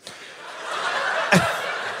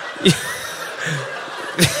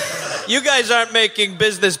 You guys aren't making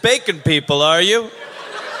business bacon people, are you?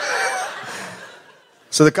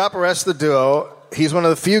 So the cop arrests the duo. He's one of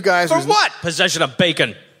the few guys For who's what? Possession of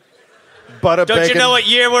bacon. butter Don't bacon. you know what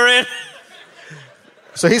year we're in?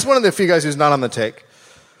 So he's one of the few guys who's not on the take.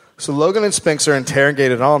 So Logan and Spinks are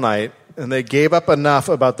interrogated all night, and they gave up enough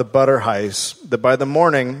about the butter heist that by the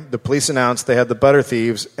morning, the police announced they had the butter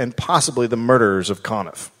thieves and possibly the murderers of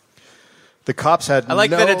Conniff. The cops had I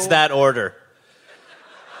like that it's that order.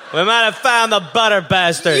 We might have found the butter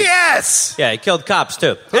bastard. Yes! Yeah, he killed cops,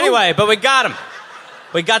 too. Anyway, but we got him.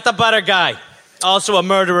 We got the butter guy. Also a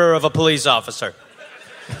murderer of a police officer.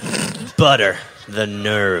 Butter. The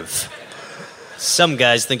nerve. Some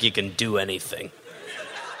guys think you can do anything.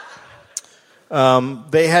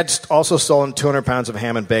 They had also stolen 200 pounds of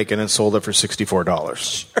ham and bacon and sold it for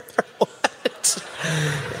 $64. What?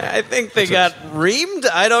 I think they got reamed?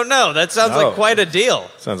 I don't know. That sounds like quite a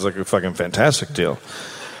deal. Sounds like a fucking fantastic deal.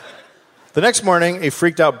 The next morning, a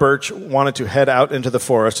freaked-out Birch wanted to head out into the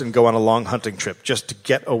forest and go on a long hunting trip just to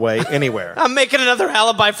get away anywhere. I'm making another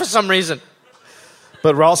alibi for some reason.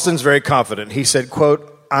 But Ralston's very confident. He said,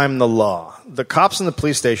 quote, "I'm the law." The cops in the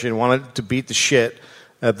police station wanted to beat the shit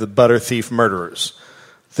out of the butter thief murderers.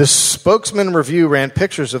 The Spokesman Review ran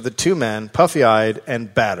pictures of the two men, puffy-eyed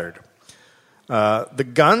and battered. Their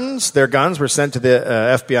guns were sent to the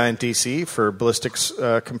FBI in D.C. for ballistics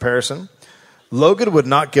comparison. Logan would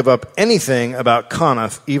not give up anything about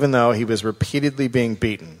Conniff, even though he was repeatedly being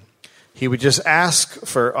beaten. He would just ask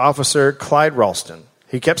for Officer Clyde Ralston.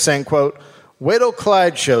 He kept saying, quote, "Wait till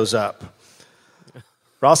Clyde shows up."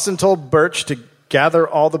 Ralston told Birch to gather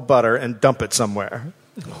all the butter and dump it somewhere.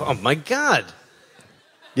 Oh, my God.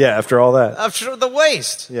 Yeah, after all that. After the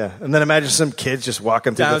waste. Yeah, and then imagine some kids just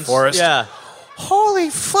walking through the forest. Yeah. Holy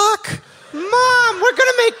fuck! Mom, we're going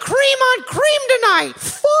to make cream on cream tonight.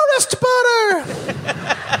 Forest butter!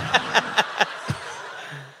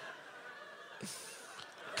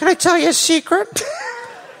 Can I tell you a secret?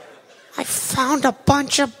 I found a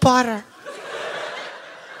bunch of butter.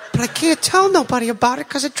 But I can't tell nobody about it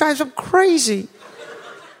because it drives them crazy.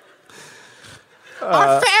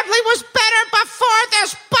 Our family was better before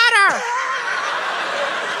this butter.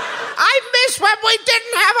 I miss when we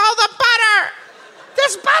didn't have all the butter.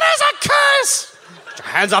 This butter's a curse. Get your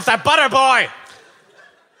hands off that butter, boy.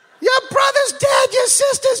 Your brother's dead. Your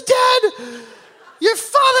sister's dead. Your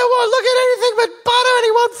father won't look at anything but butter and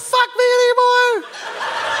he won't fuck me anymore.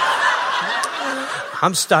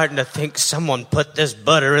 I'm starting to think someone put this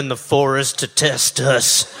butter in the forest to test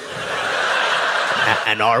us.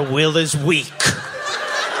 And our will is weak.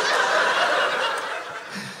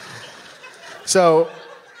 So,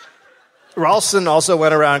 Ralston also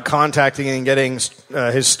went around contacting and getting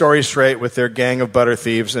his story straight with their gang of butter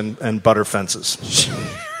thieves and butter fences.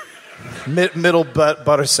 Middle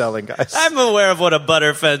butter selling guys. I'm aware of what a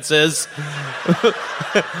butter fence is.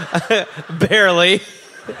 Barely.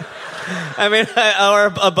 I mean,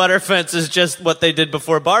 or a butter fence is just what they did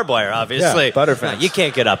before barbed wire, obviously. Yeah, butter fence. No, you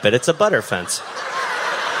can't get up it. It's a butter fence.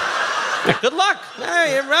 Good luck.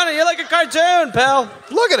 Hey, you're running. You're like a cartoon, pal.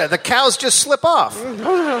 Look at it. The cows just slip off.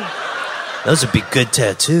 Those would be good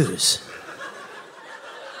tattoos.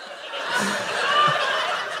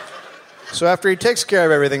 So after he takes care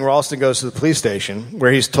of everything, Ralston goes to the police station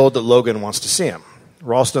where he's told that Logan wants to see him.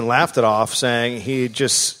 Ralston laughed it off, saying he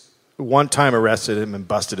just one time arrested him and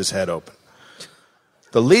busted his head open.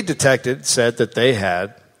 The lead detective said that they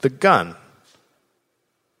had the gun,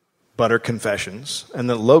 butter confessions, and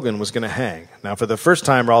that Logan was going to hang. Now, for the first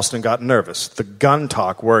time, Ralston got nervous. The gun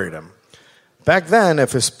talk worried him. Back then,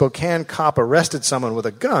 if a Spokane cop arrested someone with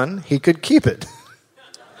a gun, he could keep it.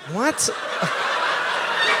 What?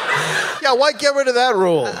 Yeah, why get rid of that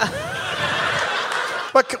rule?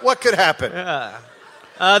 What could happen?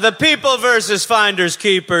 The people versus finders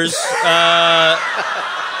keepers.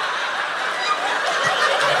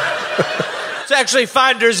 It's actually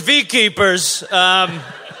finders v keepers.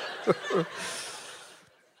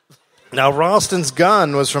 Now, Ralston's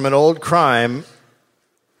gun was from an old crime,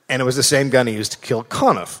 and it was the same gun he used to kill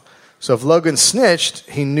Conniff. So if Logan snitched,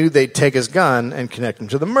 he knew they'd take his gun and connect him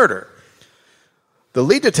to the murder. The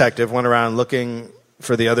lead detective went around looking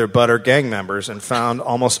for the other butter gang members and found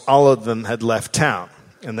almost all of them had left town.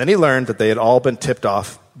 And then he learned that they had all been tipped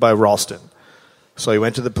off by Ralston. So he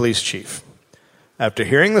went to the police chief. After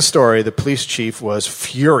hearing the story, the police chief was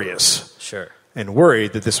furious. Sure. And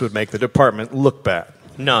worried that this would make the department look bad.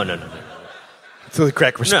 No. So the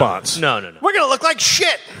correct response. No. We're going to look like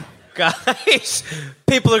shit. Guys,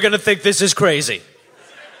 people are going to think this is crazy.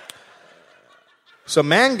 So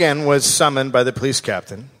Mangan was summoned by the police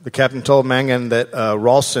captain. The captain told Mangan that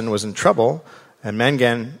Ralston was in trouble, and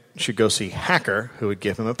Mangan should go see Hacker, who would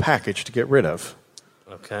give him a package to get rid of.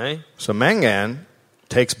 Okay. So Mangan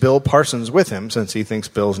takes Bill Parsons with him, since he thinks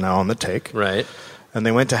Bill's now on the take. Right. And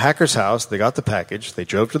they went to Hacker's house. They got the package. They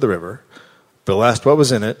drove to the river. Bill asked what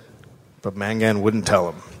was in it, but Mangan wouldn't tell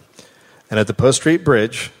him. And at the Post Street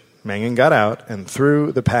Bridge, Mangan got out and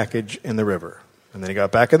threw the package in the river. And then he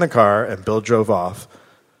got back in the car, and Bill drove off.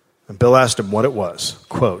 And Bill asked him what it was.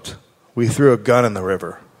 Quote, "We threw a gun in the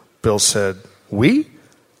river." Bill said, "We?"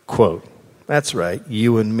 Quote, "That's right,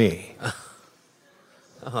 you and me."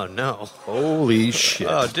 Oh, no. Holy shit.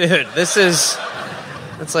 Oh, dude,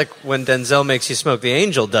 it's like when Denzel makes you smoke the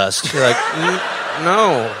angel dust. You're like,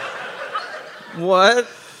 no. What?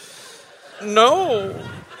 No.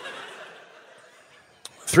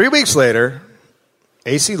 3 weeks later,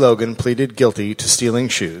 A.C. Logan pleaded guilty to stealing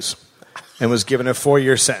shoes and was given a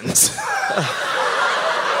 4-year sentence.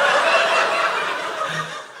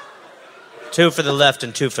 2 for the left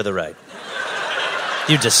and 2 for the right.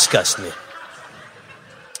 You disgust me.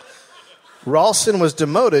 Ralston was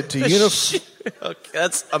demoted to Okay,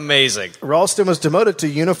 that's amazing. Ralston was demoted to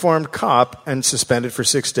uniformed cop and suspended for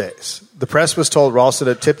 6 days. The press was told Ralston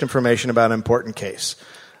had tipped information about an important case.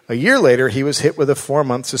 A year later, he was hit with a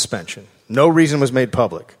 4-month suspension. No reason was made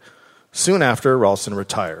public. Soon after, Ralston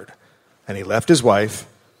retired, and he left his wife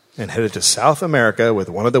and headed to South America with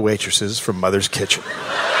one of the waitresses from Mother's Kitchen.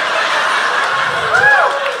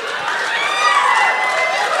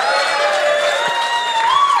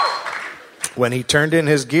 When he turned in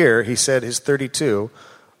his gear, he said his .32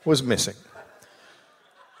 was missing.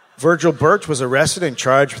 Virgil Birch was arrested and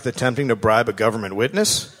charged with attempting to bribe a government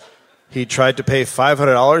witness. He tried to pay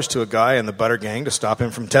 $500 to a guy in the Butter Gang to stop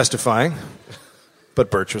him from testifying,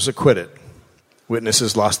 but Birch was acquitted.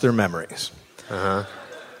 Witnesses lost their memories.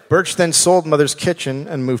 Birch then sold Mother's Kitchen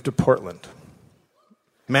and moved to Portland.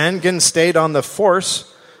 Mangan stayed on the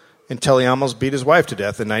force until he almost beat his wife to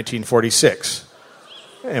death in 1946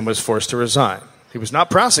 and was forced to resign. He was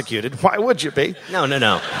not prosecuted. Why would you be? No.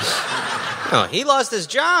 No, he lost his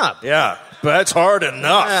job. Yeah, but that's hard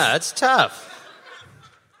enough. Yeah, that's tough.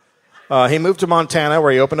 He moved to Montana,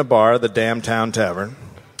 where he opened a bar, the Damtown Tavern.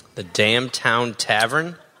 The Damtown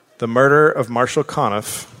Tavern? The murder of Marshall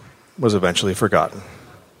Conniff was eventually forgotten.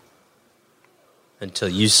 Until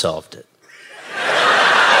you solved it.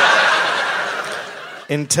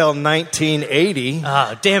 Until 1980.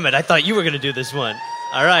 Ah, damn it. I thought you were going to do this one.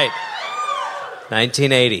 All right.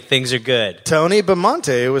 1980. Things are good. Tony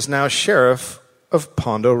Bamonte was now sheriff of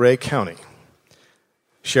Pondo Rey County.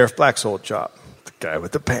 Sheriff Black's old job. The guy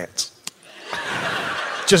with the pants.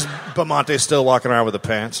 Just Bamonte still walking around with the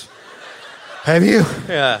pants. Have you?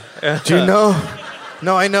 Yeah. Do you know?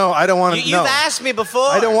 No, I know. I don't want to know. You've asked me before.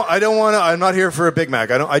 I don't want to. I'm not here for a Big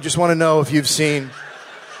Mac. I just want to know if you've seen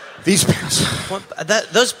these pants. What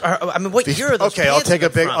year are those okay, pants?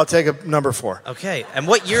 I'll take a number 4. Okay, and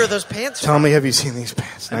what year are those pants Tell from? me, have you seen these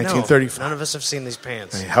pants? No, 1935. none of us have seen these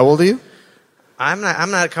pants. Hey, how old are you? I'm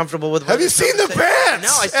not comfortable with. Have you seen the pants?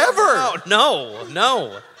 No, I said ever?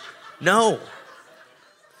 No.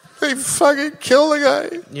 They fucking killed the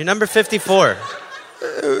guy. You're number 54.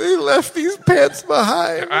 They left these pants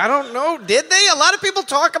behind. I don't know. Did they? A lot of people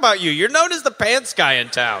talk about you. You're known as the pants guy in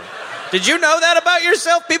town. Did you know that about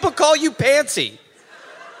yourself? People call you Pantsy.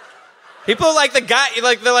 People like the guy, they're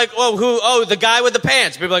like, the guy with the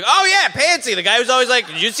pants. People are like, oh yeah, Pantsy, the guy who's always like,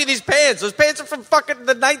 did you see these pants? Those pants are from fucking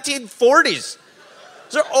the 1940s.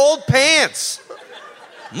 Those are old pants.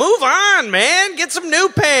 Move on, man. Get some new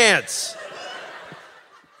pants.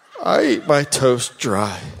 I eat my toast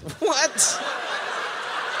dry. What?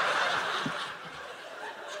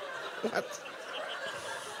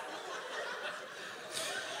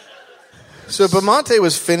 So Bamonte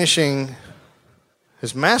was finishing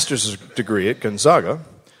his master's degree at Gonzaga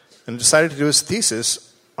and decided to do his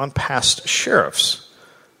thesis on past sheriffs.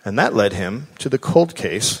 And that led him to the cold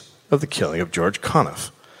case of the killing of George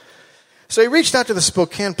Conniff. So he reached out to the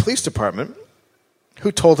Spokane Police Department,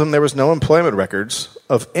 who told him there was no employment records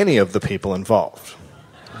of any of the people involved.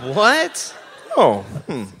 What? Oh,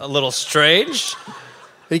 A little strange.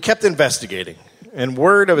 He kept investigating, and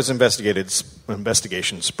word of his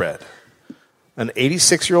investigation spread. An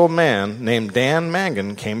 86-year-old man named Dan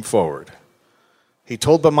Mangan came forward. He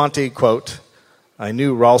told Bamonte, quote, I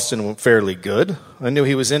knew Ralston fairly good. I knew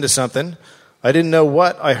he was into something. I didn't know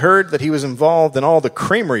what. I heard that he was involved in all the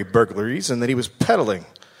creamery burglaries and that he was peddling.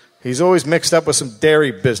 He's always mixed up with some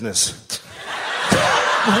dairy business.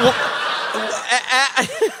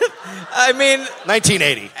 I mean,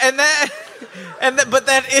 1980. But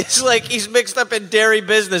that is like he's mixed up in dairy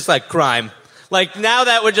business like crime. Like now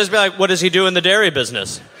that would just be like, what does he do in the dairy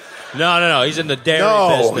business? No, he's in the dairy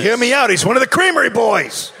business. No, hear me out. He's one of the creamery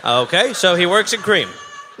boys. Okay, so he works in cream.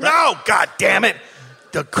 No, God damn it.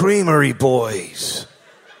 The creamery boys.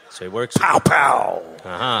 So he works. Pow,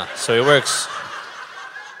 pow. So he works.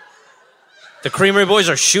 The creamery boys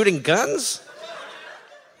are shooting guns?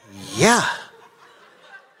 Yeah.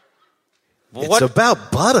 What? It's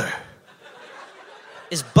about butter.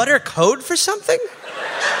 Is butter code for something?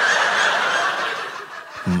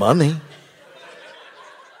 Money.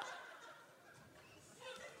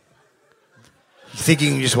 You think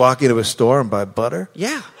you can just walk into a store and buy butter?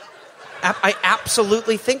 Yeah. I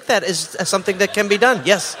absolutely think that is something that can be done.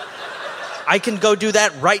 Yes. I can go do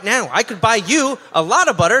that right now. I could buy you a lot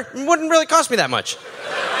of butter. It wouldn't really cost me that much.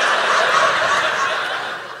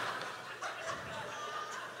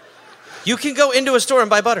 You can go into a store and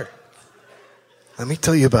buy butter. Let me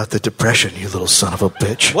tell you about the Depression, you little son of a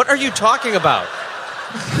bitch. What are you talking about?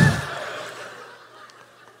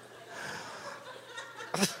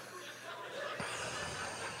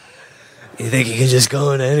 You think you can just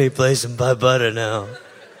go into any place and buy butter now?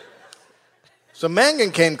 So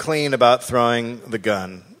Mangan came clean about throwing the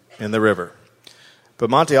gun in the river. But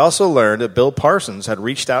Monte also learned that Bill Parsons had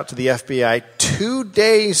reached out to the FBI 2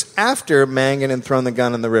 days after Mangan had thrown the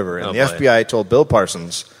gun in the river. And the FBI told Bill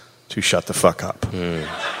Parsons to shut the fuck up.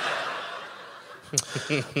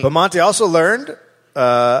 But Monte also learned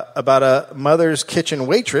about a mother's kitchen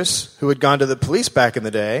waitress who had gone to the police back in the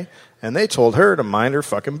day, and they told her to mind her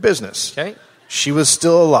fucking business. Okay. She was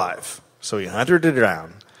still alive, so he hunted her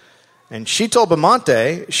down. And she told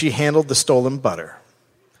Bamonte she handled the stolen butter.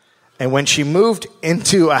 And when she moved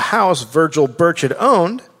into a house Virgil Birch had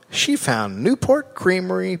owned, she found Newport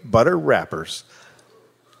Creamery butter wrappers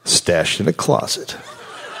stashed in a closet.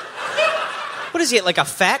 What is he, at like a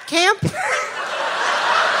fat camp?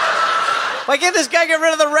 Why can't this guy get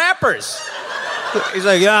rid of the wrappers? He's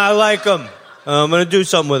like, yeah, I like them. I'm going to do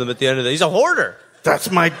something with them at the end of the day. He's a hoarder.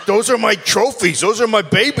 Those are my trophies. Those are my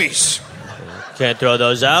babies. Can't throw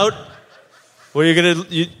those out. What are you going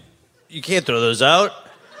to... You can't throw those out.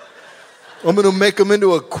 I'm going to make them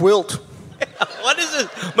into a quilt. What is it?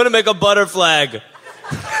 I'm going to make a butter flag.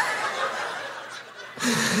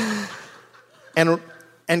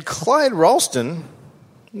 And Clyde Ralston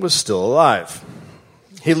was still alive.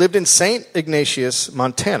 He lived in St. Ignatius,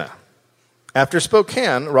 Montana. After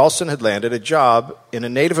Spokane, Ralston had landed a job in a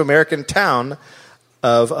Native American town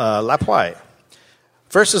of Lapwai.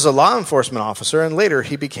 First as a law enforcement officer, and later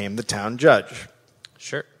he became the town judge.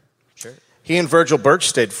 Sure. He and Virgil Birch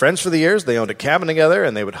stayed friends for the years. They owned a cabin together,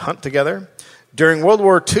 and they would hunt together. During World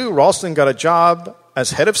War II, Ralston got a job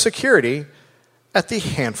as head of security at the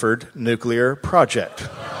Hanford Nuclear Project.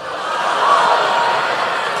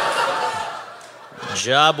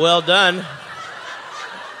 Job well done.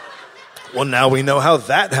 Well, now we know how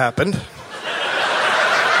that happened.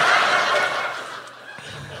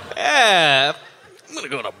 Yeah, I'm going to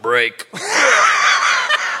go on a break.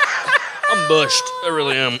 I'm bushed. I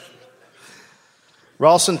really am.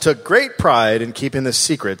 Ralston took great pride in keeping the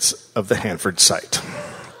secrets of the Hanford site.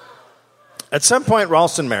 At some point,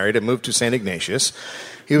 Ralston married and moved to St. Ignatius.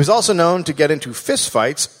 He was also known to get into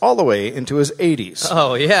fistfights all the way into his 80s.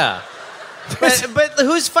 Oh, yeah. But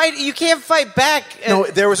who's fighting? You can't fight back. No,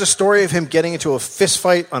 there was a story of him getting into a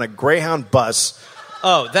fistfight on a Greyhound bus.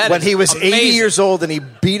 Oh, that when is he was amazing. 80 years old and he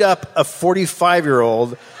beat up a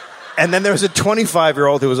 45-year-old. And then there was a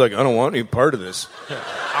 25-year-old who was like, I don't want any part of this.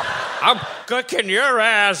 I'm cooking your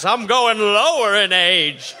ass. I'm going lower in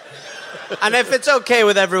age. And if it's okay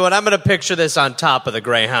with everyone, I'm going to picture this on top of the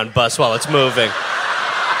Greyhound bus while it's moving.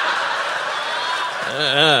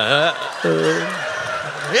 Yeah!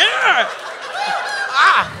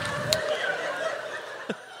 Ah!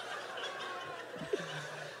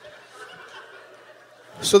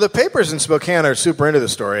 So the papers in Spokane are super into the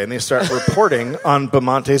story, and they start reporting on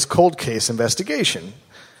Bamonte's cold case investigation.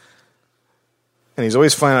 And he's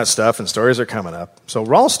always finding out stuff, and stories are coming up. So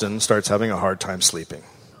Ralston starts having a hard time sleeping.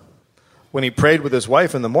 When he prayed with his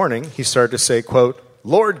wife in the morning, he started to say, quote,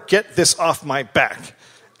 Lord, get this off my back.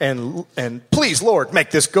 And please, Lord,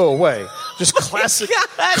 make this go away. Just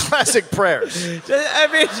classic prayers. I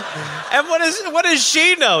mean, and what does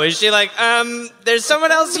she know? Is she like, there's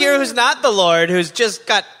someone else here who's not the Lord, who's just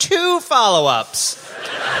got 2 follow-ups.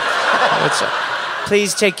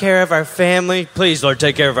 Please take care of our family. Please, Lord,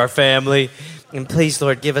 take care of our family. And please,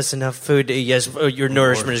 Lord, give us enough food to eat. Yes, your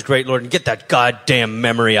nourishment is great, Lord. And get that goddamn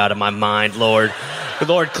memory out of my mind, Lord.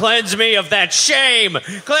 Lord, cleanse me of that shame.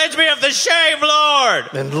 Cleanse me of the shame, Lord.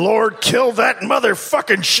 And Lord, kill that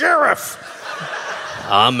motherfucking sheriff.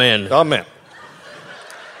 Amen. Amen.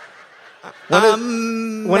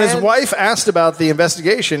 When his wife asked about the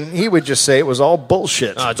investigation, he would just say it was all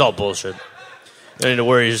bullshit. Oh, it's all bullshit. You don't need to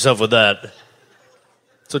worry yourself with that.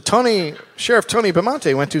 So Sheriff Tony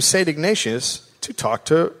Bamonte went to St. Ignatius to talk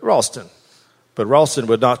to Ralston. But Ralston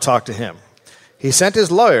would not talk to him. He sent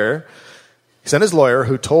his lawyer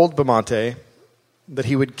who told Bamonte that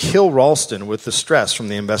he would kill Ralston with the stress from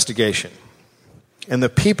the investigation. And the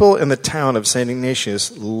people in the town of St.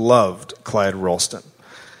 Ignatius loved Clyde Ralston.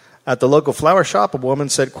 At the local flower shop, a woman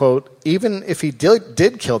said, quote, even if he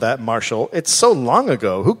did kill that marshal, it's so long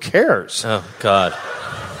ago. Who cares? Oh, God.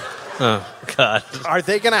 Oh, God. Are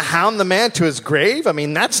they going to hound the man to his grave? I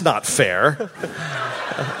mean, that's not fair.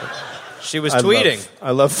 She was tweeting.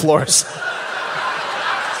 I love Flores.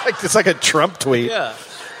 It's like a Trump tweet. Yeah.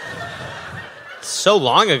 So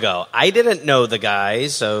long ago. I didn't know the guy,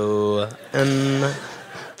 so...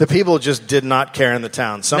 The people just did not care in the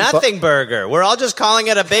town. Nothing burger. We're all just calling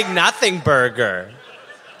it a big nothing burger.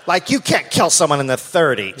 Like you can't kill someone in the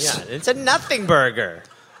 30s. Yeah, it's a nothing burger.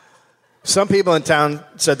 Some people in town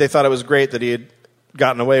said they thought it was great that he had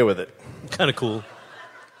gotten away with it. Kind of cool.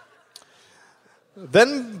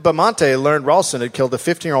 Then Bamonte learned Ralston had killed a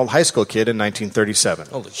 15-year-old high school kid in 1937.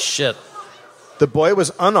 Holy shit. The boy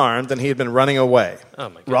was unarmed and he had been running away. Oh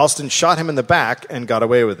my God. Ralston shot him in the back and got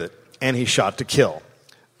away with it. And he shot to kill.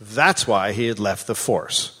 That's why he had left the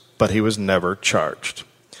force, but he was never charged.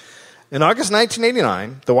 In August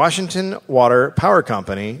 1989, the Washington Water Power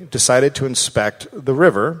Company decided to inspect the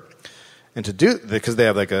river, and to do because they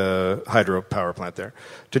have like a hydropower plant there.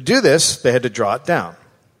 To do this, they had to draw it down.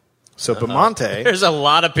 So Bamonte, There's a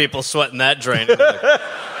lot of people sweating that drain. Sorry,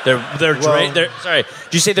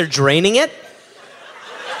 did you say they're draining it?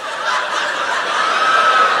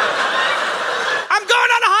 I'm going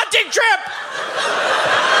on a hunting trip.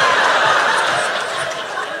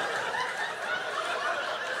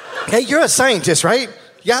 hey, you're a scientist, right?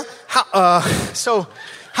 Yeah. So,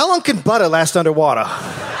 how long can butter last underwater?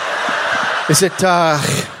 Is it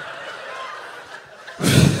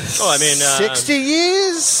 60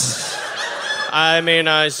 years? I mean,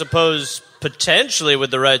 I suppose potentially with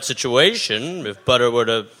the right situation, if butter were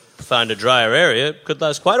to find a drier area, it could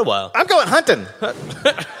last quite a while. I'm going hunting. A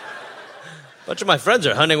bunch of my friends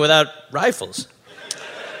are hunting without rifles.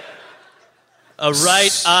 A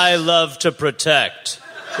right I love to protect.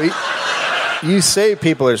 You say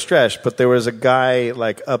people are stressed, but there was a guy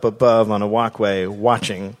like up above on a walkway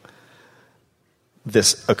watching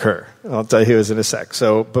this occur. I'll tell you who was in a sec.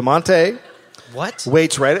 So Bamonte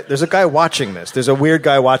waits right there's a guy watching this. There's a weird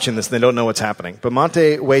guy watching this and they don't know what's happening.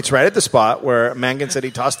 Bamonte waits right at the spot where Mangan said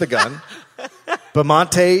he tossed the gun.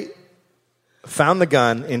 Bamonte found the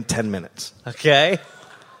gun in 10 minutes. Okay.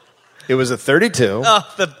 It was a .32.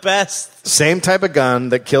 Oh, the best. Same type of gun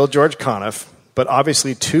that killed George Conniff, but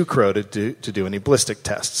obviously too corroded to do any ballistic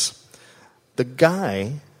tests. The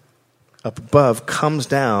guy up above comes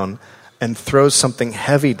down and throws something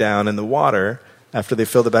heavy down in the water after they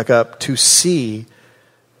filled it back up to see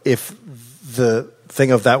if the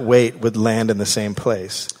thing of that weight would land in the same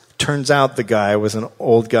place. Turns out the guy was an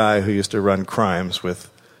old guy who used to run crimes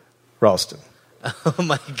with Ralston. Oh,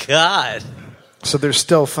 my God. So they're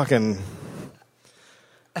still fucking...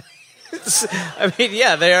 I mean,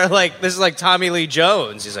 yeah, they are like, this is like Tommy Lee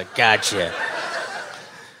Jones. He's like, gotcha.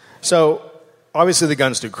 So, obviously the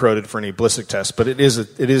gun's too corroded for any ballistic tests, but it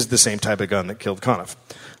is the same type of gun that killed Conniff.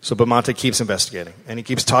 So Bamonte keeps investigating, and he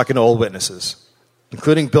keeps talking to old witnesses,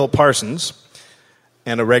 including Bill Parsons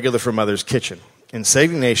and a regular from Mother's Kitchen. In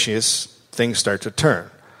St. Ignatius, things start to turn.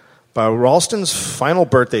 By Ralston's final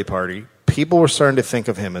birthday party, people were starting to think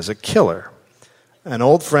of him as a killer. An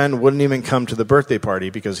old friend wouldn't even come to the birthday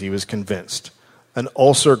party because he was convinced. An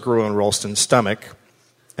ulcer grew in Ralston's stomach,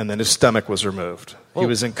 and then his stomach was removed. Whoa. He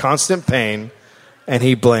was in constant pain, and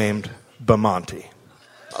he blamed Bamonte.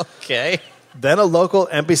 Okay. Then a local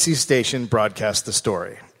NBC station broadcast the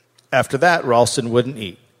story. After that, Ralston wouldn't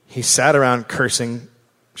eat. He sat around cursing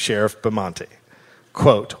Sheriff Bamonte.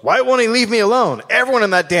 Quote, "Why won't he leave me alone? Everyone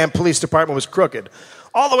in that damn police department was crooked.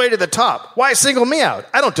 All the way to the top. Why single me out?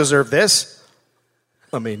 I don't deserve this."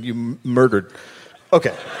 I mean, you murdered.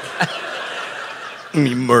 Okay.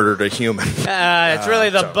 You murdered a human. It's really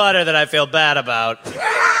the butter that I feel bad about.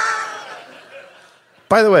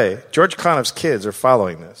 By the way, George Conniff's kids are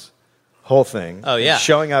following this whole thing. Oh, yeah.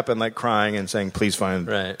 Showing up and like crying and saying, please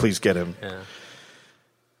get him. Yeah.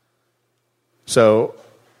 So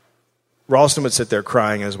Ralston would sit there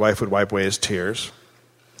crying and his wife would wipe away his tears.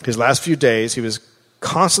 His last few days, he was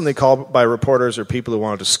constantly called by reporters or people who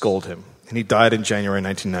wanted to scold him, and he died in January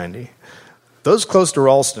 1990. Those close to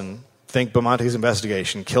Ralston think Bamonte's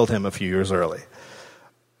investigation killed him a few years early.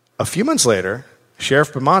 A few months later,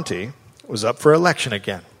 Sheriff Bamonte was up for election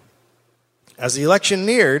again. As the election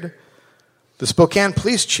neared, the Spokane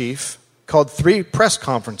police chief called 3 press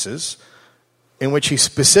conferences in which he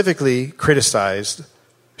specifically criticized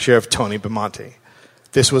Sheriff Tony Bamonte.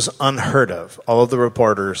 This was unheard of. All of the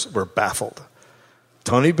reporters were baffled.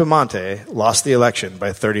 Tony Bamonte lost the election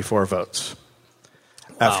by 34 votes.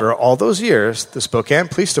 Wow. After all those years, the Spokane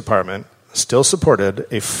Police Department still supported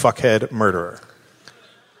a fuckhead murderer.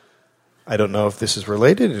 I don't know if this is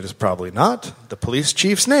related. It is probably not. The police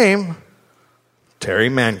chief's name, Terry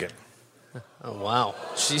Mangan. Oh, wow.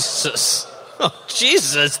 Jesus. Oh,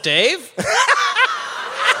 Jesus, Dave.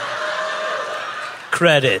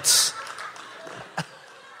 Credits.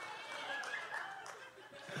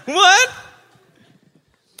 What?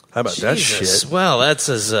 How about that shit? Well, that's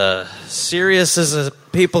as serious as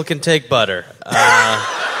people can take butter.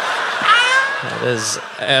 That is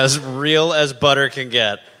as real as butter can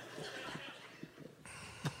get.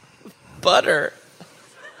 Butter.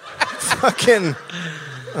 Fucking,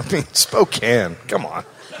 Spokane. Come on.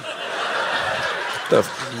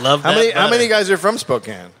 Love that. How many guys are from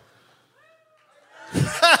Spokane?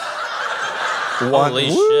 Holy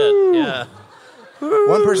shit, yeah.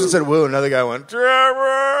 One person said woo, another guy went,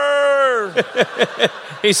 drummer!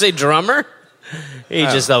 He say drummer? He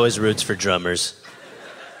just always roots for drummers.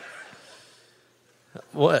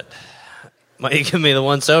 What? Why you give me the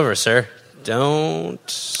once over, sir?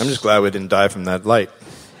 Don't. I'm just glad we didn't die from that light.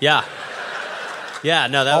 Yeah. Yeah,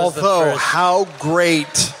 no, that was the Although, first. how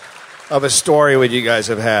great of a story would you guys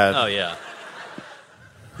have had? Oh, yeah.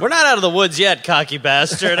 We're not out of the woods yet, cocky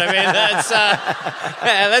bastard. I mean,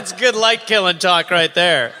 that's good light-killing talk right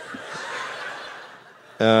there.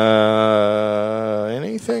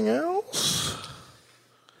 Anything else?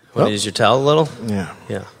 Want to use your towel a little? Yeah.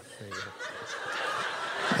 Yeah.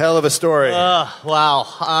 Hell of a story. Wow.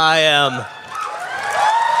 I am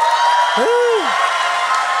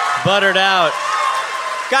buttered out.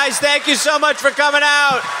 Guys, thank you so much for coming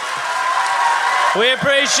out. We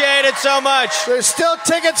appreciate it so much. There's still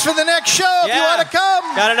tickets for the next show if you want to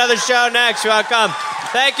come. Got another show next. You want to come?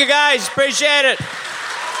 Thank you, guys. Appreciate it.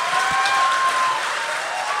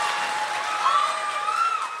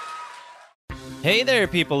 Hey there,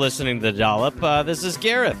 people listening to The Dollop. This is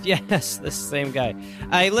Gareth. Yes, this same guy.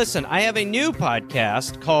 Listen, I have a new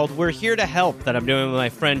podcast called We're Here to Help that I'm doing with my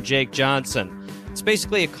friend Jake Johnson. It's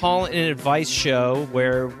basically a call-in advice show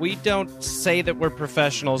where we don't say that we're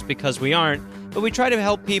professionals because we aren't, but we try to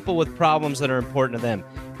help people with problems that are important to them.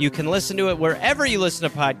 You can listen to it wherever you listen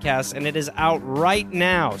to podcasts, and it is out right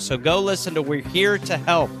now. So go listen to We're Here to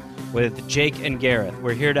Help with Jake and Gareth.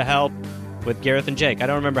 We're Here to Help with Gareth and Jake. I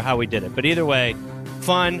don't remember how we did it, but either way,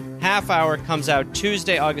 fun, half hour, comes out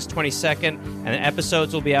Tuesday, August 22nd, and the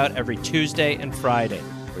episodes will be out every Tuesday and Friday.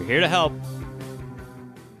 We're here to help.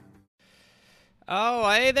 Oh,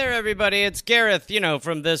 hey there, everybody. It's Gareth,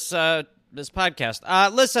 from this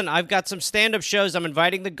podcast. Listen, I've got some stand-up shows I'm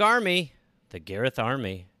inviting the Garmy, the Gareth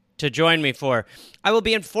Army, to join me for. I will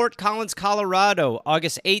be in Fort Collins, Colorado,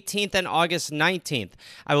 August 18th and August 19th.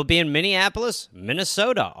 I will be in Minneapolis,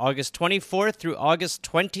 Minnesota, August 24th through August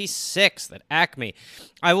 26th at Acme.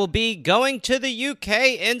 I will be going to the UK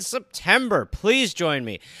in September. Please join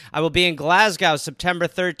me. I will be in Glasgow, September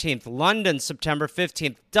 13th, London, September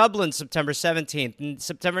 15th, Dublin, September 17th, and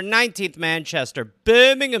September 19th, Manchester,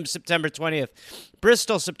 Birmingham, September 20th,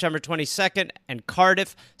 Bristol, September 22nd, and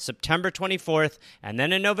Cardiff, September 24th. And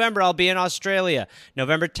then in November, I'll be in Australia.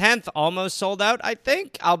 November 10th, almost sold out, I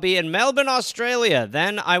think. I'll be in Melbourne, Australia.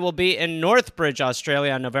 Then I will be in Northbridge,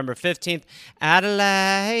 Australia on November 15th.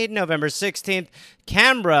 Adelaide, November 16th.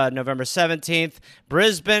 Canberra, November 17th.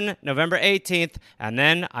 Brisbane, November 18th. And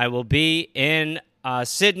then I will be in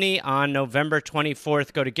Sydney on November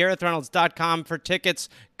 24th. Go to GarethReynolds.com for tickets.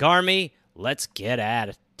 Garmy, let's get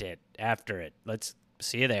at it after it. Let's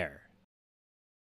see you there.